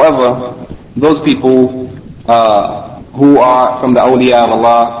 However, those people who are from the awliya of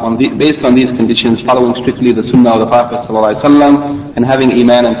Allah, based on these conditions, following strictly the sunnah of the Prophet ﷺ and having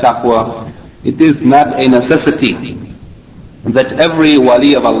iman and taqwa, it is not a necessity that every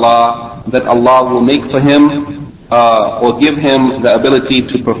wali of Allah, that Allah will make for him or give him the ability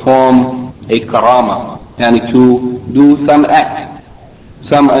to perform a karama, and to do some act,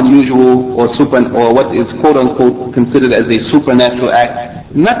 some unusual or what is quote unquote considered as a supernatural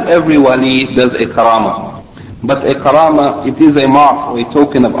act. Not every wali does a karama, but a karama, it is a mark or a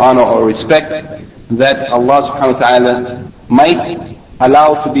token of honor or respect that Allah subhanahu wa ta'ala might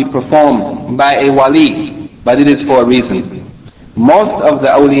allow to be performed by a wali, but it is for a reason. Most of the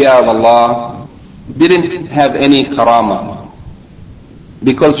awliya of Allah didn't have any karama,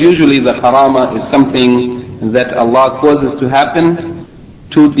 because usually the karama is something that Allah causes to happen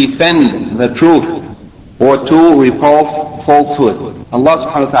to defend the truth or to repulse falsehood. Allah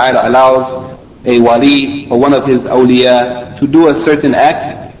subhanahu wa ta'ala allows a wali or one of his awliya to do a certain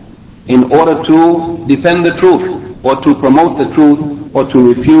act in order to defend the truth or to promote the truth or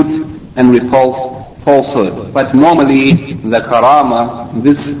to refute and repulse falsehood. But normally the karama,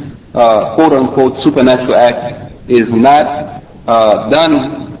 this quote unquote supernatural act, is not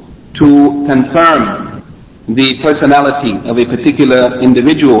done to confirm the personality of a particular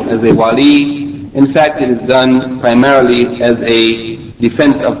individual as a wali. In fact, it is done primarily as a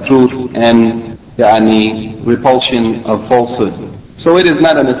defense of truth and repulsion of falsehood. So it is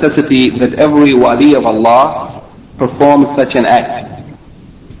not a necessity that every wali of Allah performs such an act.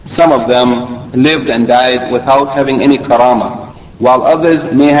 Some of them lived and died without having any karama, while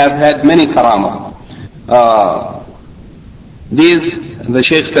others may have had many karama. The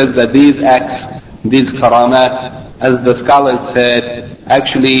Shaykh says that these acts, these karamat, as the scholars said,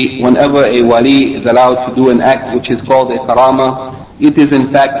 actually whenever a wali is allowed to do an act which is called a karama, it is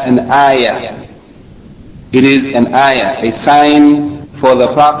in fact an ayah. It is an ayah, a sign for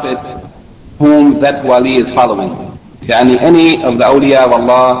the Prophet whom that wali is following. Any of the awliya of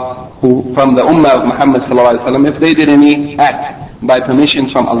Allah who from the ummah of Muhammad ﷺ, if they did any act by permission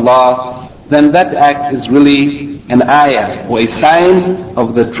from Allah, then that act is really an ayah or a sign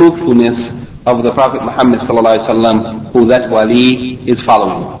of the truthfulness of the Prophet Muhammad ﷺ who that wali is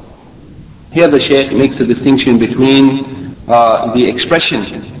following. Here the Shaykh makes a distinction between the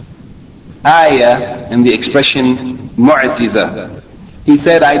expression ayah and the expression mu'jiza. He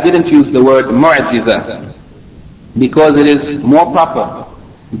said, I didn't use the word mu'jiza because it is more proper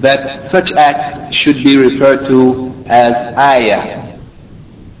that such acts should be referred to as ayah,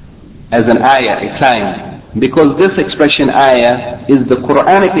 as an ayah, a sign, because this expression ayah is the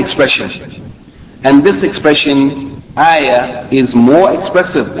Quranic expression, and this expression ayah is more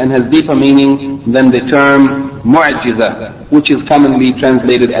expressive and has deeper meaning than the term mu'jiza, which is commonly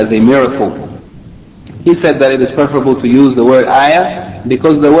translated as a miracle. He said that it is preferable to use the word ayah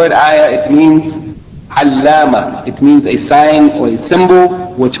because the word ayah, it means allama, it means a sign or a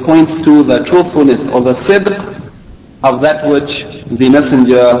symbol which points to the truthfulness or the sidq of that which the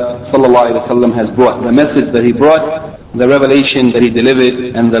Messenger ﷺ has brought, the message that he brought, the revelation that he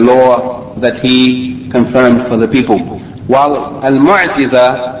delivered, and the law that he confirmed for the people. While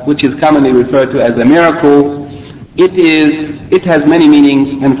al-mu'jiza, which is commonly referred to as a miracle, it has many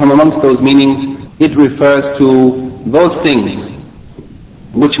meanings, and from amongst those meanings, it refers to those things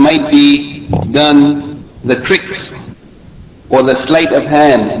which might be done, the tricks or the sleight of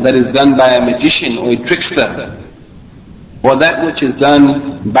hand that is done by a magician or a trickster, or that which is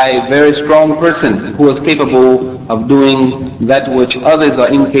done by a very strong person who is capable of doing that which others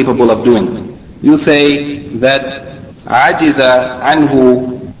are incapable of doing. You say that ajiza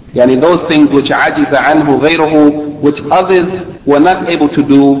anhu, those things which ajiza anhu ghayruhu, which others were not able to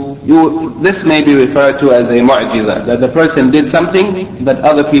do, this may be referred to as a mu'jiza, that the person did something that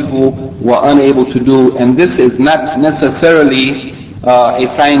other people were unable to do, and this is not necessarily a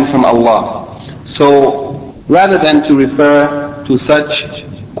sign from Allah. So rather than to refer to such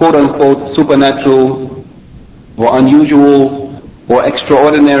quote-unquote supernatural or unusual or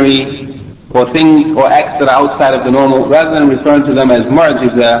extraordinary or things or acts that are outside of the normal, rather than referring to them as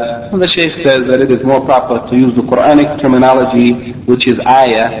mu'jiza, the Shaykh says that it is more proper to use the Quranic terminology, which is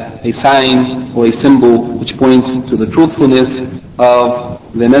ayah, a sign or a symbol which points to the truthfulness of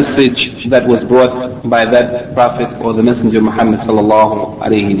the message that was brought by that Prophet or the Messenger Muhammad sallallahu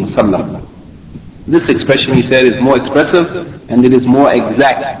alayhi wa sallam. This expression, he said, is more expressive and it is more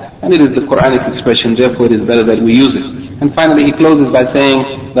exact, and it is the Quranic expression, therefore it is better that we use it. And finally he closes by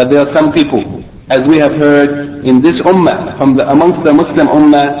saying that there are some people, as we have heard in this ummah, amongst the Muslim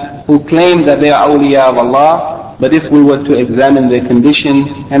ummah, who claim that they are awliya of Allah, but if we were to examine their condition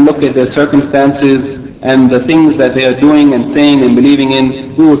and look at their circumstances and the things that they are doing and saying and believing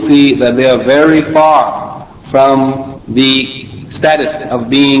in, we will see that they are very far from the status of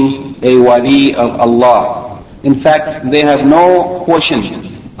being a wali of Allah. In fact, they have no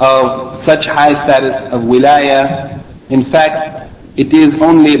portion of such high status of wilayah. In fact, it is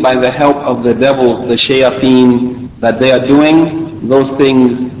only by the help of the devils, the shayateen, that they are doing those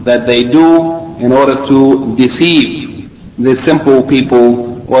things that they do in order to deceive the simple people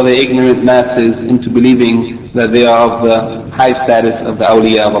or the ignorant masses into believing that they are of the high status of the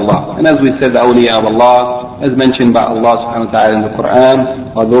awliya of Allah. And as we said, the awliya of Allah, as mentioned by Allah subhanahu wa ta'ala in the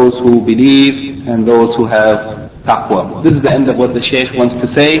Quran, are those who believe and those who have taqwa. This is the end of what the Shaykh wants to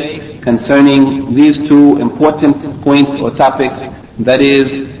say concerning these two important points or topics. That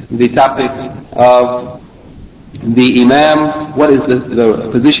is the topic of the Imam, what is the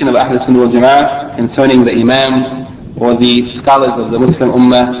position of Ahl-us-Sunnah wal Jama'ah concerning the Imams or the scholars of the Muslim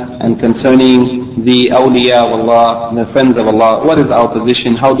Ummah, and concerning the awliya of Allah, the friends of Allah. What is our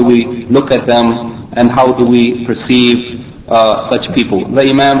position? How do we look at them? And how do we perceive such people? The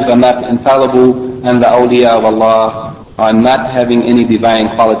Imams are not infallible, and the awliya of Allah are not having any divine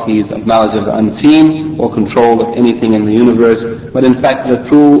qualities of knowledge of the unseen or control of anything in the universe. But in fact, the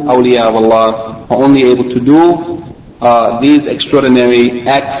true awliya of Allah are only able to do these extraordinary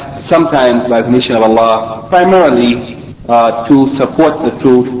acts, sometimes by permission of Allah, primarily to support the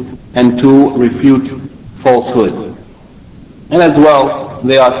truth and to refute falsehood. And as well,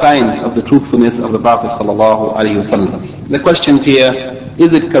 they are signs of the truthfulness of the Prophet ﷺ. The question here,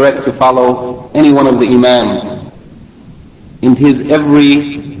 is it correct to follow any one of the Imams in his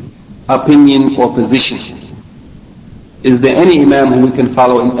every opinion or position? Is there any Imam who we can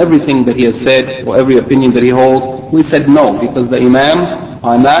follow in everything that he has said or every opinion that he holds? We said no, because the Imams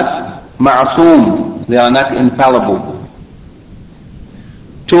are not ma'asum, they are not infallible.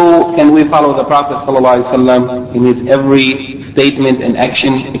 Two, can we follow the Prophet ﷺ in his every statement and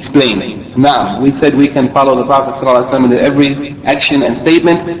action? Explained. Now, we said we can follow the Prophet ﷺ in every action and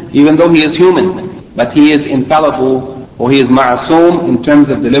statement, even though he is human, but he is infallible, or he is ma'asum in terms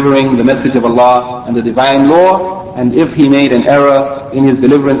of delivering the message of Allah and the divine law. And if he made an error in his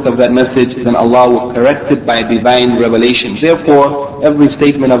deliverance of that message, then Allah will correct it by divine revelation. Therefore, every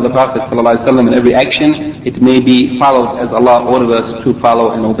statement of the Prophet ﷺ and every action, it may be followed as Allah ordered us to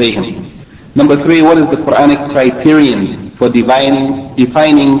follow and obey him. Number three, what is the Quranic criterion for defining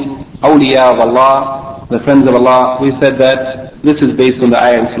awliya of Allah, the friends of Allah? We said that this is based on the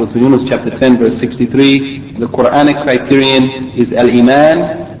ayah in Surah Yunus chapter 10 verse 63. The Quranic criterion is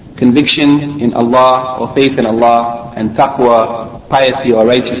al-iman, conviction in Allah or faith in Allah, and taqwa, piety or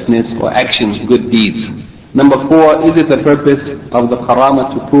righteousness or actions, good deeds. Number four, is it the purpose of the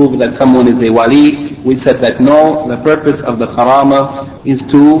karama to prove that someone is a wali? We said that no, the purpose of the karama is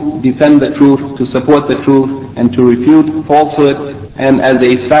to defend the truth, to support the truth, and to refute falsehood, and as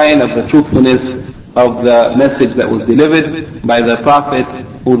a sign of the truthfulness of the message that was delivered by the Prophet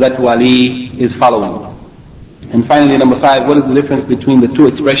who that wali is following. And finally, number five, what is the difference between the two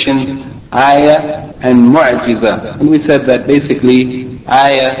expressions, ayah and mu'jiza? And we said that basically,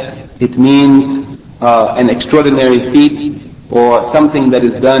 ayah, it means an extraordinary feat or something that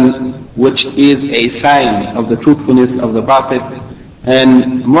is done which is a sign of the truthfulness of the Prophet.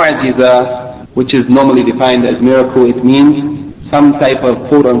 And mu'jiza, which is normally defined as miracle, it means some type of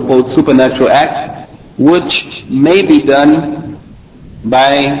quote-unquote supernatural act which may be done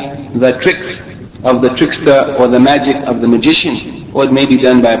by the tricks of the trickster or the magic of the magician, or it may be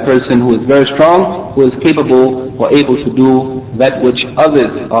done by a person who is very strong, who is capable or able to do that which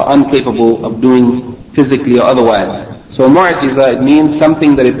others are incapable of doing physically or otherwise. So mu'jiza, it means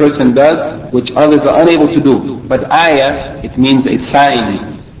something that a person does which others are unable to do. But ayah, it means a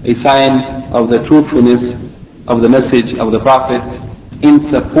sign of the truthfulness of the message of the Prophet in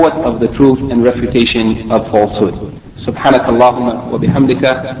support of the truth and refutation of falsehood. سبحانك اللهم وبحمدك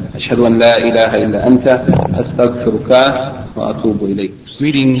أشهد أن لا إله إلا أنت أستغفرك وأتوب إليك.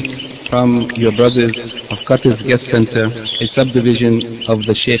 Greetings from your brothers of Qatar's Guest Center, a subdivision of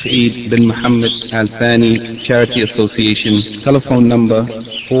the Sheikh Eid bin Muhammad Al Thani Charity Association. Telephone number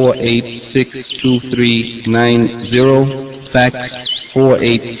 4862390, fax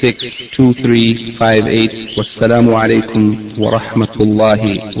 4862358. Wassalamu alaikum wa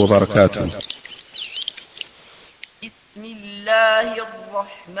rahmatullahi wa barakatuh. بسم الله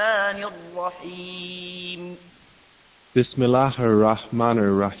الرحمن الرحيم Bismillahir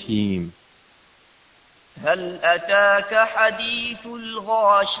Rahmanir Rahim. هل أتاك حديث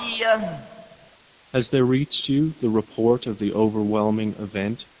الغاشية Has there reached you the report of the overwhelming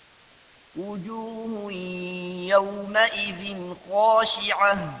event? وجوه يومئذ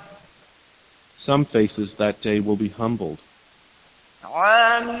خاشعة Some faces that day will be humbled,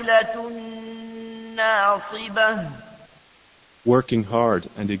 عاملة ناصبة working hard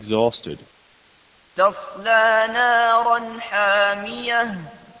and exhausted. تصلى نارا حامية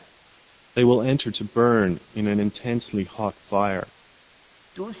They will enter to burn in an intensely hot fire.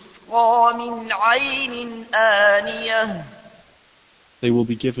 تسقى من عين آنية They will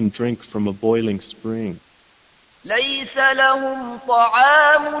be given drink from a boiling spring. ليس لهم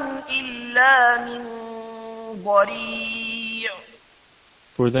طعام إلا من ضريع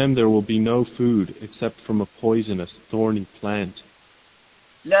For them there will be no food except from a poisonous, thorny plant,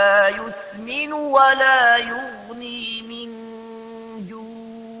 لا يسمن ولا يغني من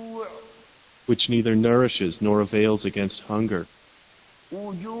جوع which neither nourishes nor avails against hunger.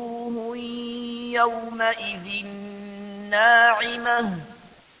 وجوه يومئذ ناعمة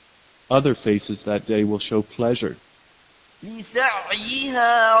Other faces that day will show pleasure.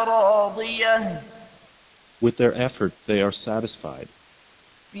 لسعيها راضية With their effort they are satisfied.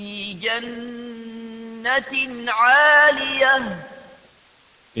 في جنة عالية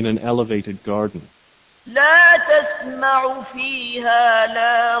In an elevated garden, لا تسمع فيها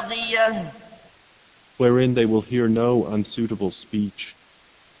لاغية wherein they will hear no unsuitable speech.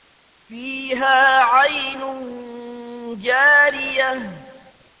 فيها عين جارية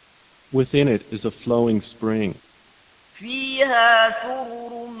Within it is a flowing spring. فيها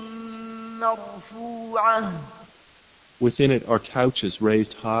سرر مرفوعة Within it are couches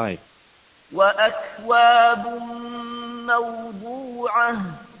raised high, وأكواب موضوعة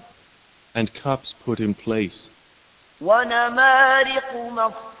and cups put in place, ونمارق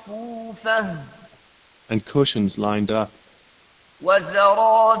مصفوفة and cushions lined up,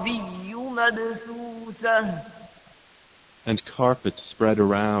 وزرابي مبثوثة and carpets spread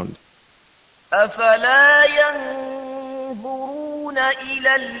around. أفلا ينظرون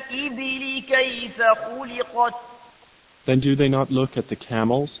إلى الإبل كيف خلقت Then do they not look at the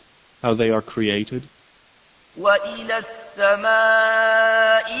camels, how they are created, وإلى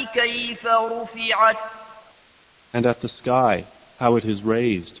السماء كيف رفعت and at the sky, how it is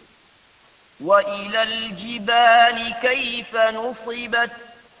raised, وإلى الجبال كيف نصبت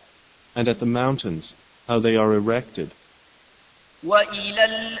and at the mountains, how they are erected, وإلى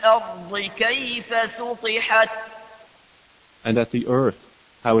الأرض كيف سطحت and at the earth,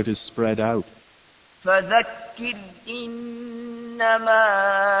 how it is spread out. فذكر إنما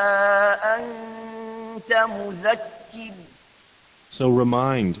أنت مذكر So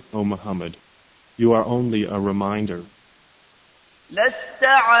remind, O Muhammad, you are only a reminder. لست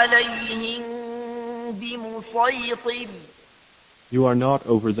عليهم بمسيطر You are not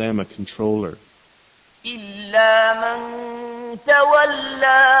over them a controller, إلا من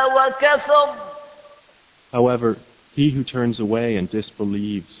تولى وكفر however, he who turns away and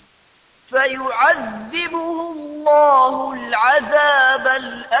disbelieves, فيعذبه الله العذاب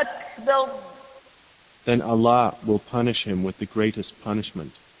الأكبر then Allah will punish him with the greatest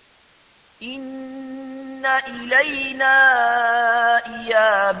punishment. إن إلينا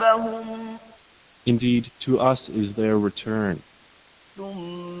إيابهم Indeed, to us is their return,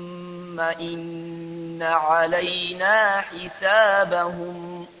 ثم إن علينا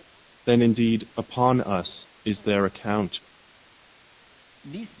حسابهم then indeed upon us is their account.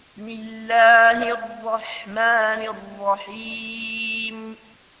 بسم الله الرحمن الرحيم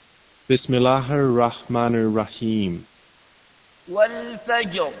Bismillahir Rahmanir Rahim.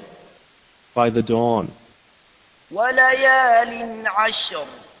 والفجر By the dawn, وليال عشر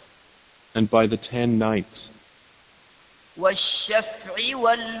and by the 10 nights, والشفع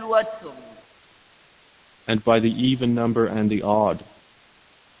والوتر and by the even number and the odd,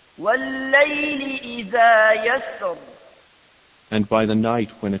 والليل إذا يسر and by the night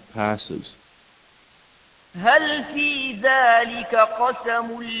when it passes. هل في ذلك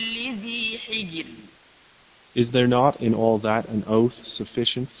قسم لذي حجر Is there not in all that an oath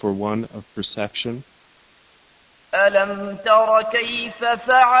sufficient for one of perception? ألم تر كيف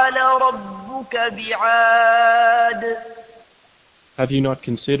فعل ربك بعاد Have you not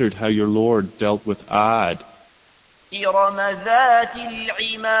considered how your Lord dealt with Ad, إرم ذات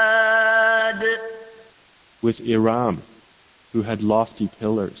العماد with Iram, who had lofty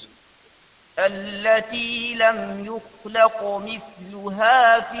pillars, التي لم يخلق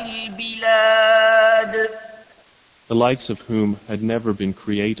مثلها في البلاد the likes of whom had never been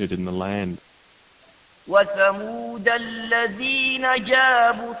created in the land, وثمود الذين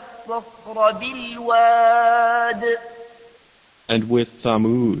جابوا الصخر بالواد and with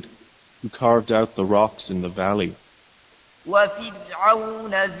Thamud, who carved out the rocks in the valley,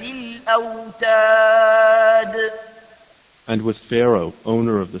 وفرعون ذي الأوتاد and with Pharaoh,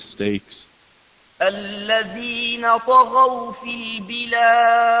 owner of the stakes, الذين طغوا في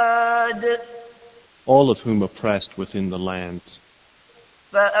البلاد all of whom oppressed within the lands,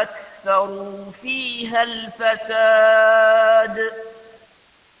 فأكثروا فيها الفساد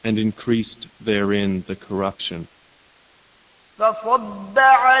and increased therein the corruption. فصب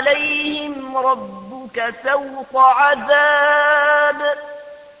عليهم ربك سوط عذاب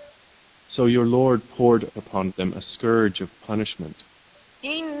So your Lord poured upon them a scourge of punishment.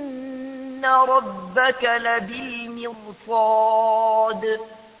 إن ربك لبالمرصاد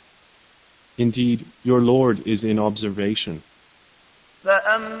Indeed, your Lord is in observation.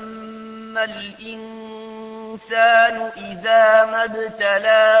 فأما الإنسان إذا ما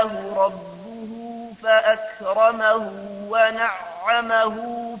ابتلاه ربه فأكرمه ونعمه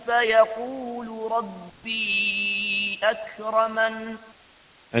فيقول ربي أكرمن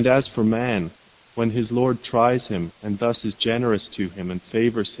And as for man, when his Lord tries him and thus is generous to him and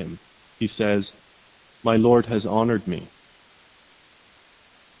favors him, he says, My Lord has honored me.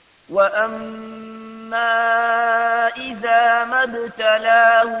 وأما إذا ما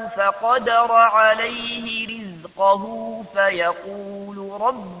ابتلاه فقدر عليه رزقه فيقول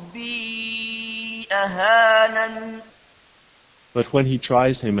ربي أهانن But when he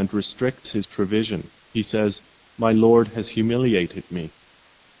tries him and restricts his provision, he says, My Lord has humiliated me.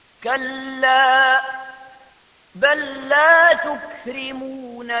 كلا بل لا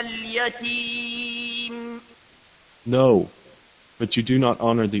تكرمون اليتيم No, but you do not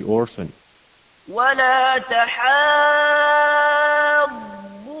honor the orphan, ولا تحاضون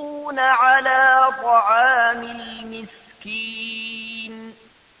على طعام المسكين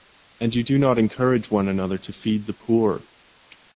and you do not encourage one another to feed the poor.